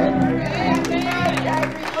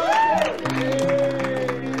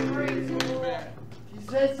 She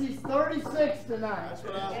says she's 36 tonight. That's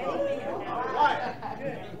what I thought. All right.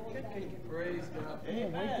 Praise God.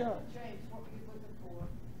 Amen. Wake up. James, what were you looking for?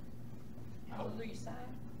 Hallelujah sign?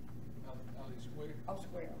 I'll swear. Oh,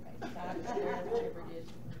 square, okay. Sign, square, whichever it is.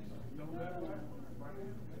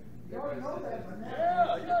 You already know that one now.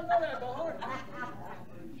 Yeah, you don't know that by heart.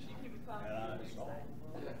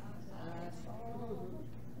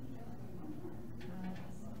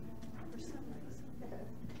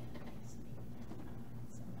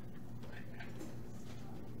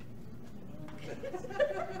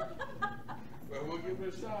 Well, we'll give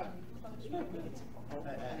it a shot.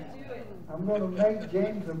 I'm going to make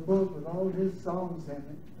James a book with all his songs in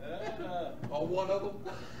it. Or one of them.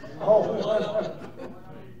 Oh, One of them.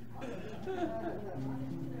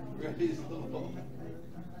 Praise the Lord.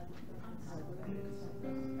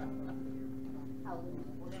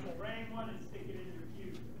 Bring one and stick it in your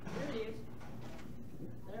pew. Here it is.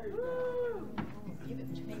 There you go. Give it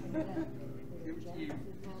to me. Give it to you.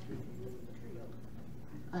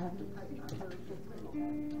 I have to pay my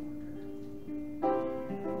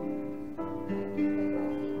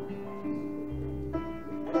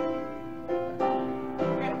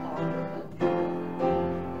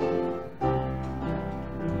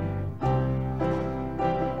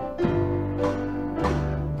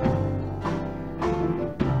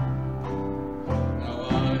Now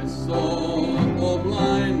I saw a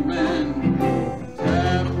blind man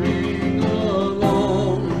tapping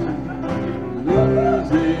along,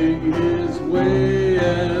 losing his way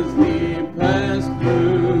as he passed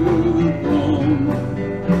through the throng.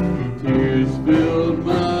 Tears filled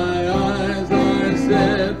my eyes, I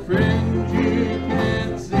said, friend, you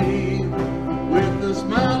can't see. With a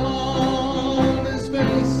smile on his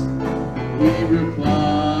face, he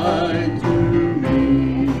replied to me,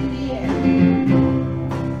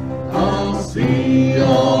 I'll see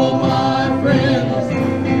all my friends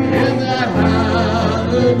in that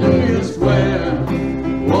hallelujah square.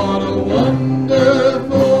 What a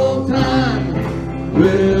wonderful time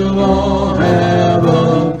we'll all have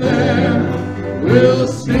up there. We'll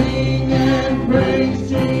sing and praise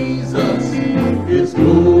Jesus, His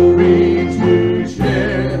glory to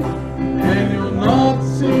share. And you'll not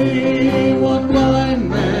see one blind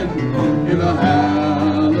man in a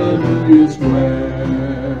hallelujah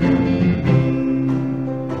square.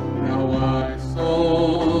 Now I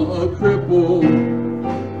saw a cripple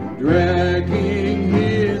dragging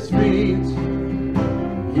his feet.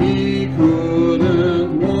 He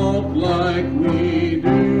couldn't walk like we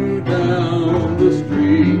do down the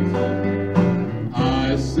street.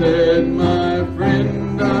 I said, my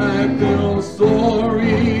friend, I feel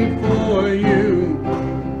sorry for you.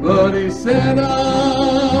 But he said,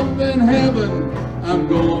 up in heaven, I'm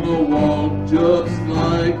gonna walk just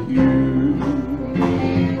like you.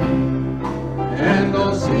 And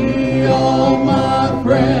I'll see all my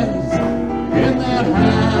friends in that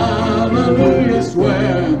hallelujah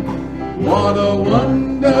square. What a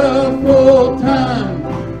wonderful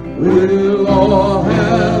time we'll all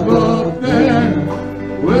have up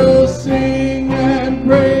there. We'll sing and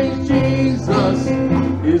praise Jesus,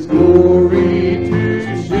 His glory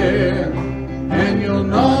to share. And you'll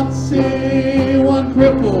not see one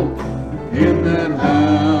cripple in that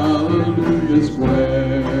hallelujah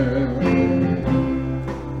square.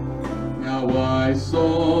 Now I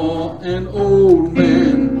saw an old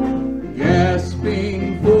man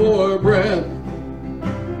gasping for breath.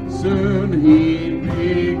 Soon he'd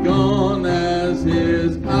be gone as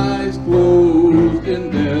his eyes closed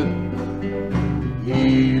in death.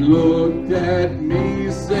 He looked at me,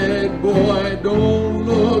 said, boy, don't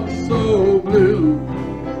look so blue.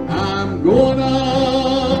 I'm going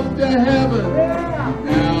up to heaven.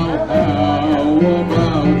 Now how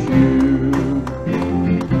about you?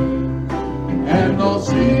 And I'll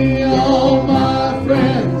see all my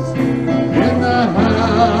friends in the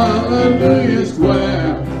hallelujah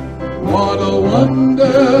square. What a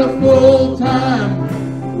wonderful time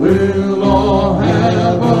we'll all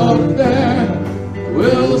have up there.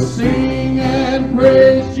 We'll sing and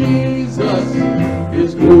praise Jesus,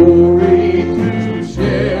 His glory to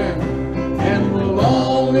share, and we'll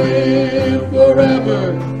all live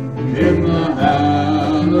forever in the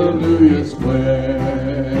Hallelujah Square.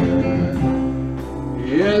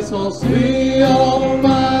 Yes, I'll see all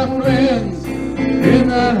my friends in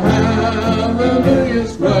that Hallelujah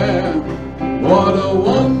Square. What a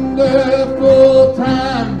wonderful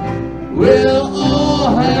time we'll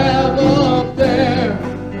all have up there.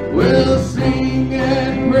 We'll sing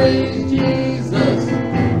and praise Jesus,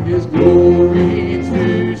 His glory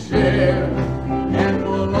to share, and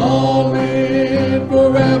we'll all live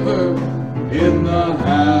forever in the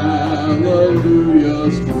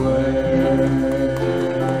Hallelujah Square.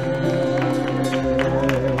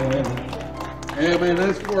 Amen.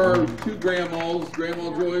 That's for two grandmas,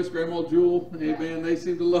 Grandma Joyce, Grandma Jewel. Amen. They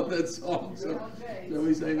seem to love that song, so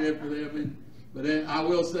we sang that for them. But I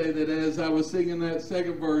will say that as I was singing that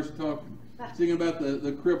second verse, singing about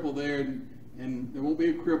the cripple there, and there won't be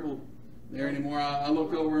a cripple there anymore, I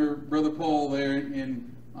looked over at Brother Paul there, and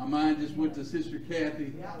my mind just went to Sister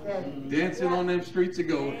Kathy dancing on them streets of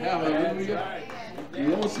gold. Hallelujah.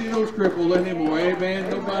 You won't see those cripples anymore. Amen.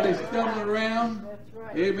 Nobody's stumbling around.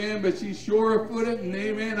 Amen. But she's sure-footed, and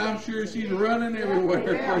amen, I'm sure she's running everywhere.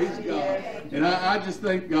 Praise God. And I just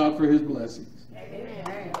thank God for His blessings.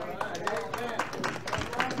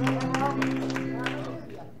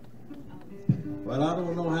 Well, I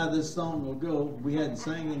don't know how this song will go. We hadn't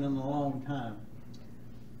sang it in a long time.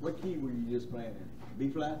 What key were you just playing in? B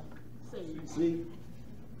flat? C?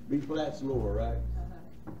 B flat's lower, right?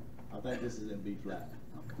 I think this is in B flat.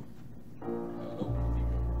 Okay.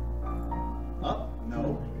 Up?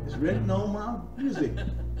 No. It's written on my music.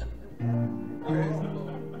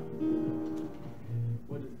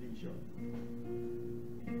 What is D sharp?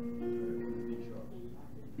 What is D sharp?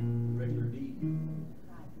 Regular D.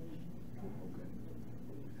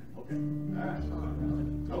 Okay. All right.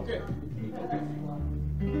 Okay.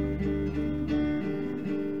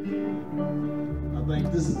 I think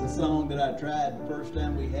this is the song that I tried the first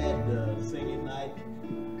time we had singing night,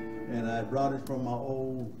 and I brought it from my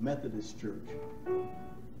old Methodist church.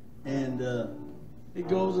 And it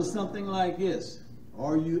goes something like this.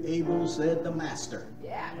 Are you able, said the master.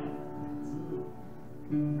 Yeah.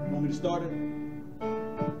 Want me to start it?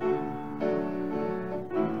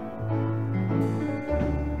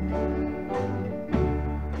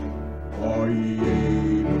 Are ye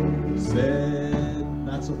able, said,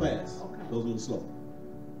 not so fast. Okay. Goes a little slow.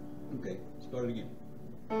 Okay, start it again.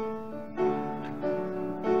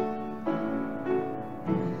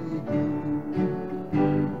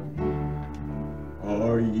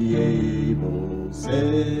 Are ye able,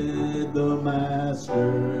 said the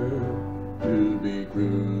master, to be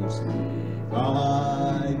crucified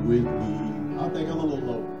with me? I think I'm a little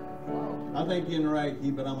low. I think you're in the right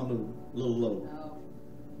key, but I'm a little low.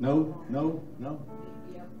 No? No? No?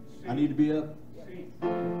 I need to be up? Okay.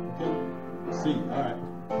 C. All right.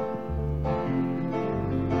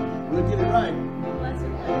 We'll get it right.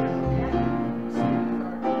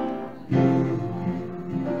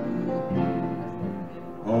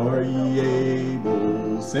 Are ye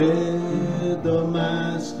able, said the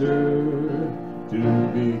master, to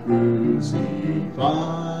be crucified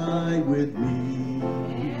with me?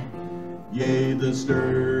 Yea, the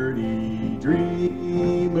sturdy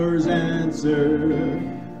dreamers answer,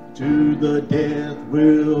 to the death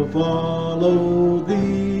will follow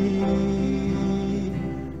thee.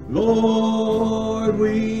 Lord,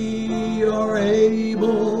 we are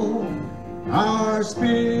able, our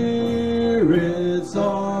spirits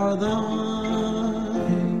are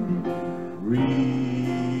thine.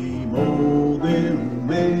 Remold them,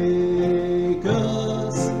 make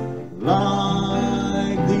us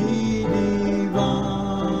like thee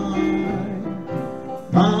divine.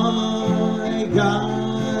 Thy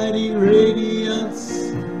guiding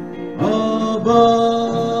radiance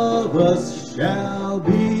above us shall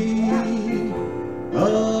be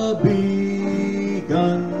a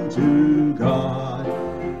beacon to God,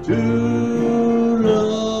 to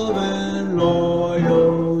love and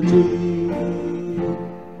loyalty.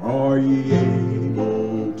 Are ye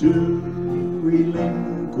able to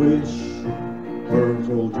relinquish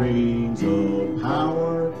hurtful dreams of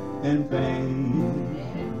power and fame,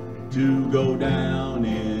 to go down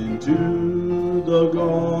into the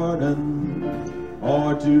garden,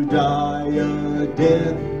 or to die a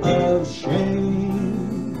death of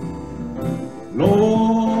shame?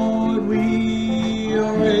 Lord, we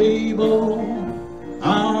are able,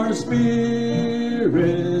 our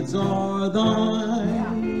spirits are thine.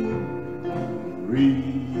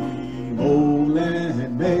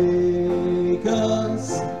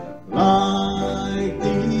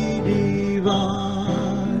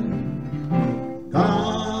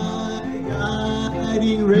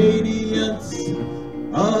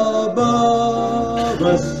 above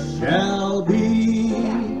us shall be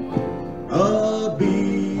a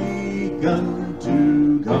beacon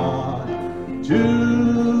to God,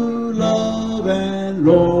 to love and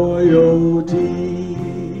loyalty.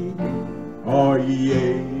 Are ye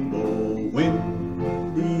able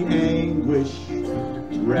when the anguish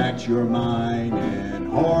racks your mind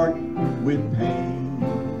and heart with pain,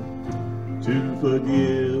 to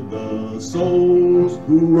forgive the souls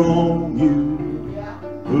who wrong you,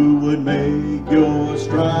 who would make your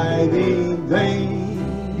striving vain?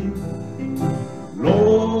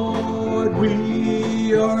 Lord,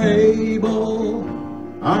 we are able,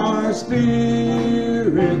 our spirits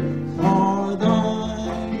are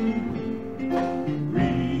thine.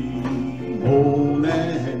 Remold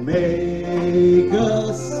and make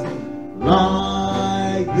us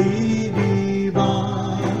like the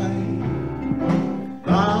divine.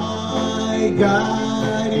 Thy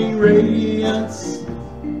guiding radiance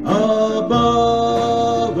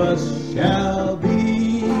above us shall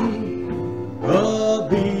be a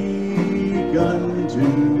beacon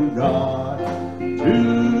to God, to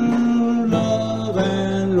love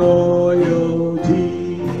and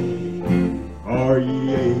loyalty. Are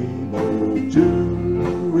ye able to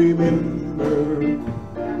remember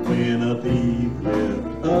when a thief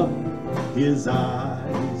lift up his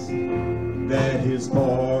eyes, that his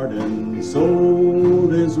pardoned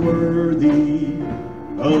soul is worthy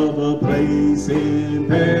of a place in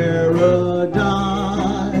paradise?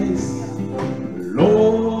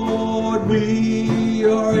 Lord, we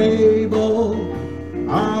are able,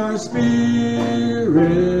 our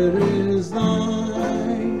spirit is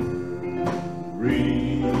thine.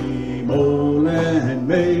 Remold and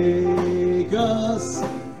make us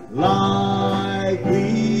like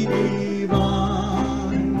the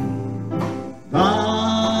divine.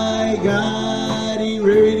 Thy guiding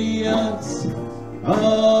radiance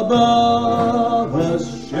above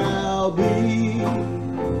us shall be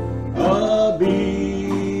a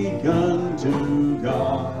beacon to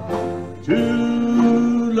God, to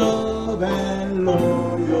love and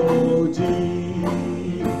loyalty.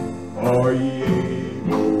 Are ye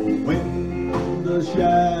able when the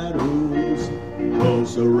shadows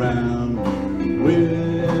close around you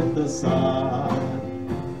with the side,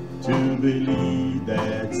 to believe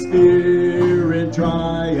that spirit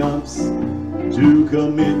triumphs, to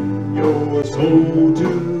commit your soul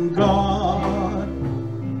to God?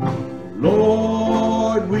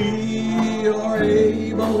 Lord, we are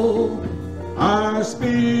able, our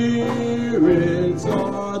spirits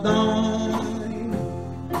are thine.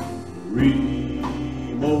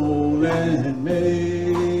 Remold and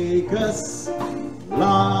make us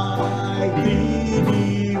like the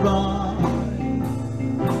divine.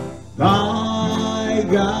 Thy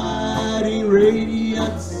guiding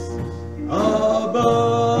radiance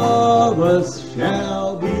above us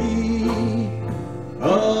shall be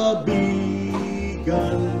a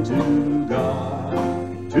beacon to God,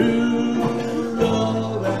 to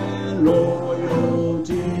love and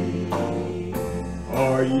loyalty.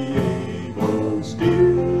 Are ye able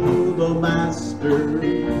still? The Master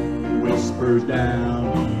whispers down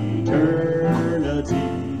eternity,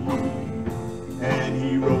 and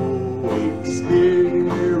heroic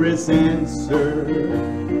spirits answer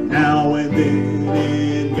now and then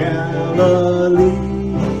in Galilee.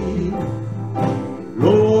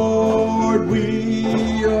 Lord,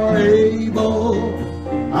 we are able,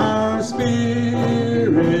 our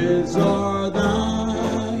spirits are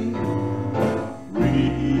thine.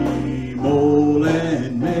 Remold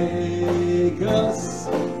and make us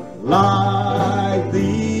like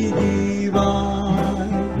the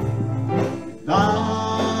divine.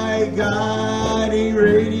 Thy guiding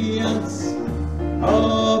radiance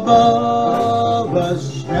above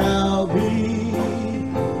us shall be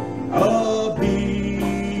a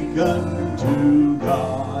beacon to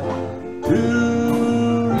God, to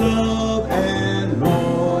love and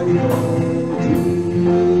loyalty.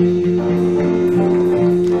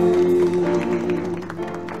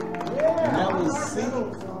 And that was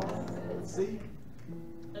C.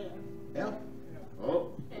 F. Oh.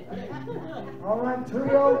 All right,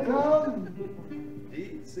 2-0 come. D,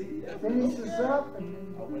 C, F. Finish us up.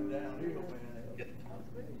 And I went down here.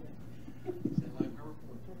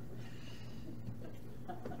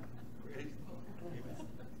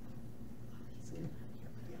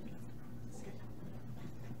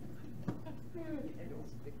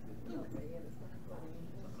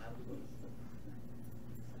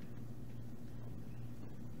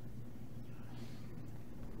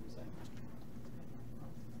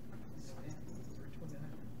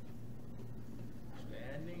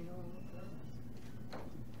 Standing on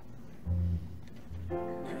the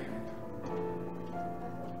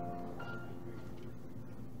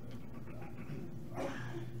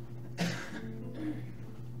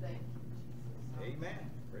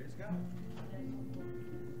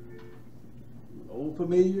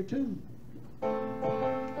familiar tune.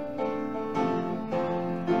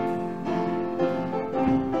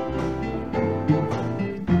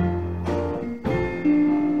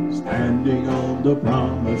 Standing on the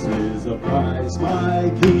promises of Christ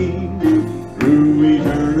my King, through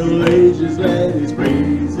eternal ages let his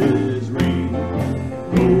praises ring.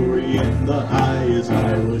 Glory in the highest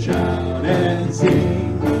I will shout and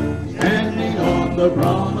sing, standing on the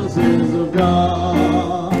promises of God.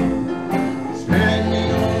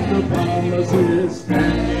 Standing on the promises,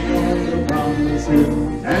 standing on the promises,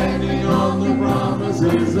 standing on the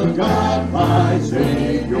promises of God my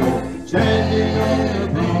Savior. Standing on the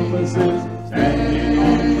promises, standing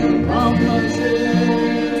on the promises.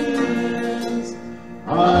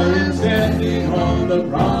 I am standing on the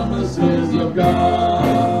promises of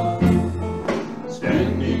God.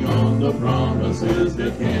 Standing on the promises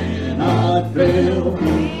that cannot fail.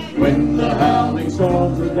 When the howling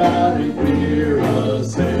storms of doubt and fear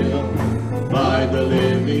assail, by the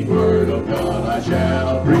living word of God I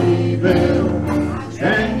shall prevail.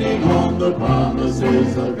 Standing on the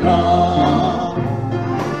promises of God.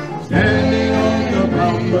 Standing on the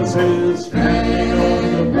promises, standing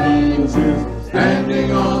on the promises,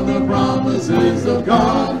 standing on the promises of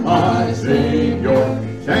God, my Savior.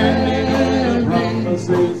 Standing on the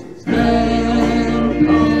promises, standing on the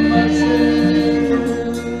promises.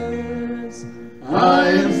 I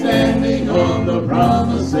am standing on the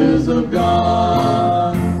promises of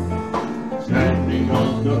God. Standing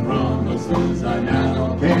on the promises I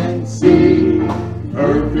now can see.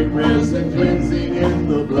 Perfect rest and cleansing in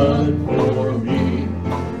the blood for me.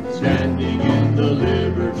 Standing in the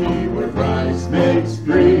liberty where Christ makes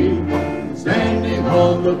free. Standing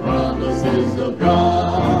on the promises of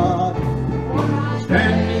God.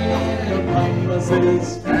 Standing on the promises,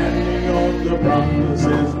 standing on the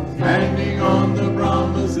promises, standing on the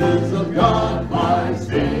promises of God, my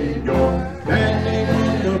Savior. Standing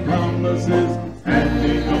on the promises,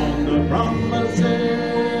 standing on the promises.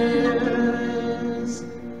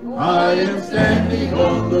 I am standing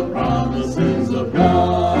on the promises of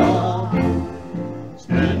God.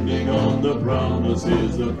 Standing on the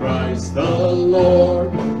promises of Christ the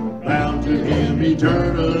Lord. Bound to him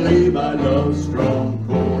eternally by love's strong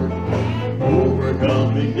cord.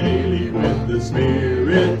 Overcoming daily with the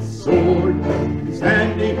Spirit's sword.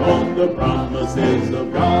 Standing on the promises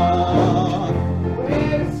of God.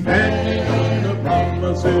 Standing on the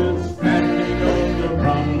promises, standing on the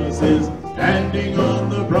promises, standing on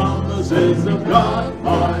the promises of God,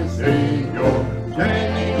 my Savior.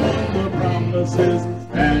 Standing on the promises,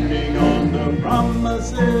 standing on the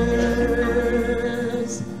promises.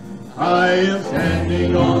 I am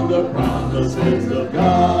standing on the promises of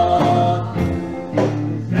God.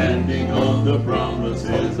 Standing on the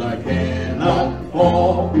promises I cannot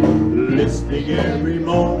fall. Listening every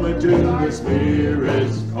moment to the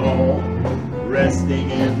Spirit's call. Resting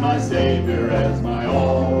in my Savior as my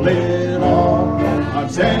all in all. I'm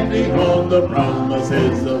standing on the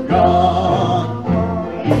promises of God.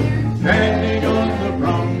 Standing on the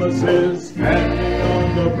promises, standing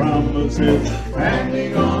on the promises,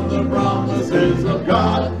 standing on the promises of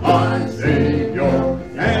God, my Savior.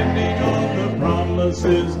 Standing on the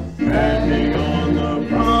promises, standing on the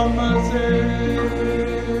promises.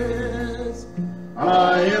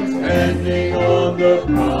 I am standing on the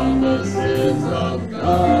promises of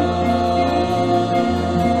God.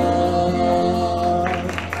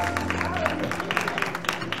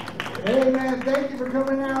 Amen. Thank you for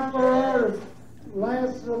coming out for our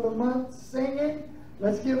last of the month singing.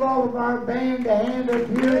 Let's give all of our band a hand up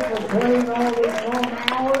here for playing all these long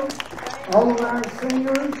hours. All of our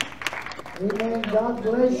singers. Amen. God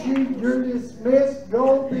bless you. You're dismissed.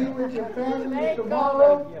 Go be with your family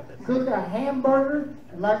tomorrow. Cook a hamburger.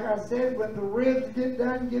 And like I said, when the ribs get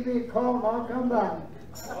done, give me a call and I'll come by.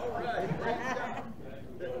 All right.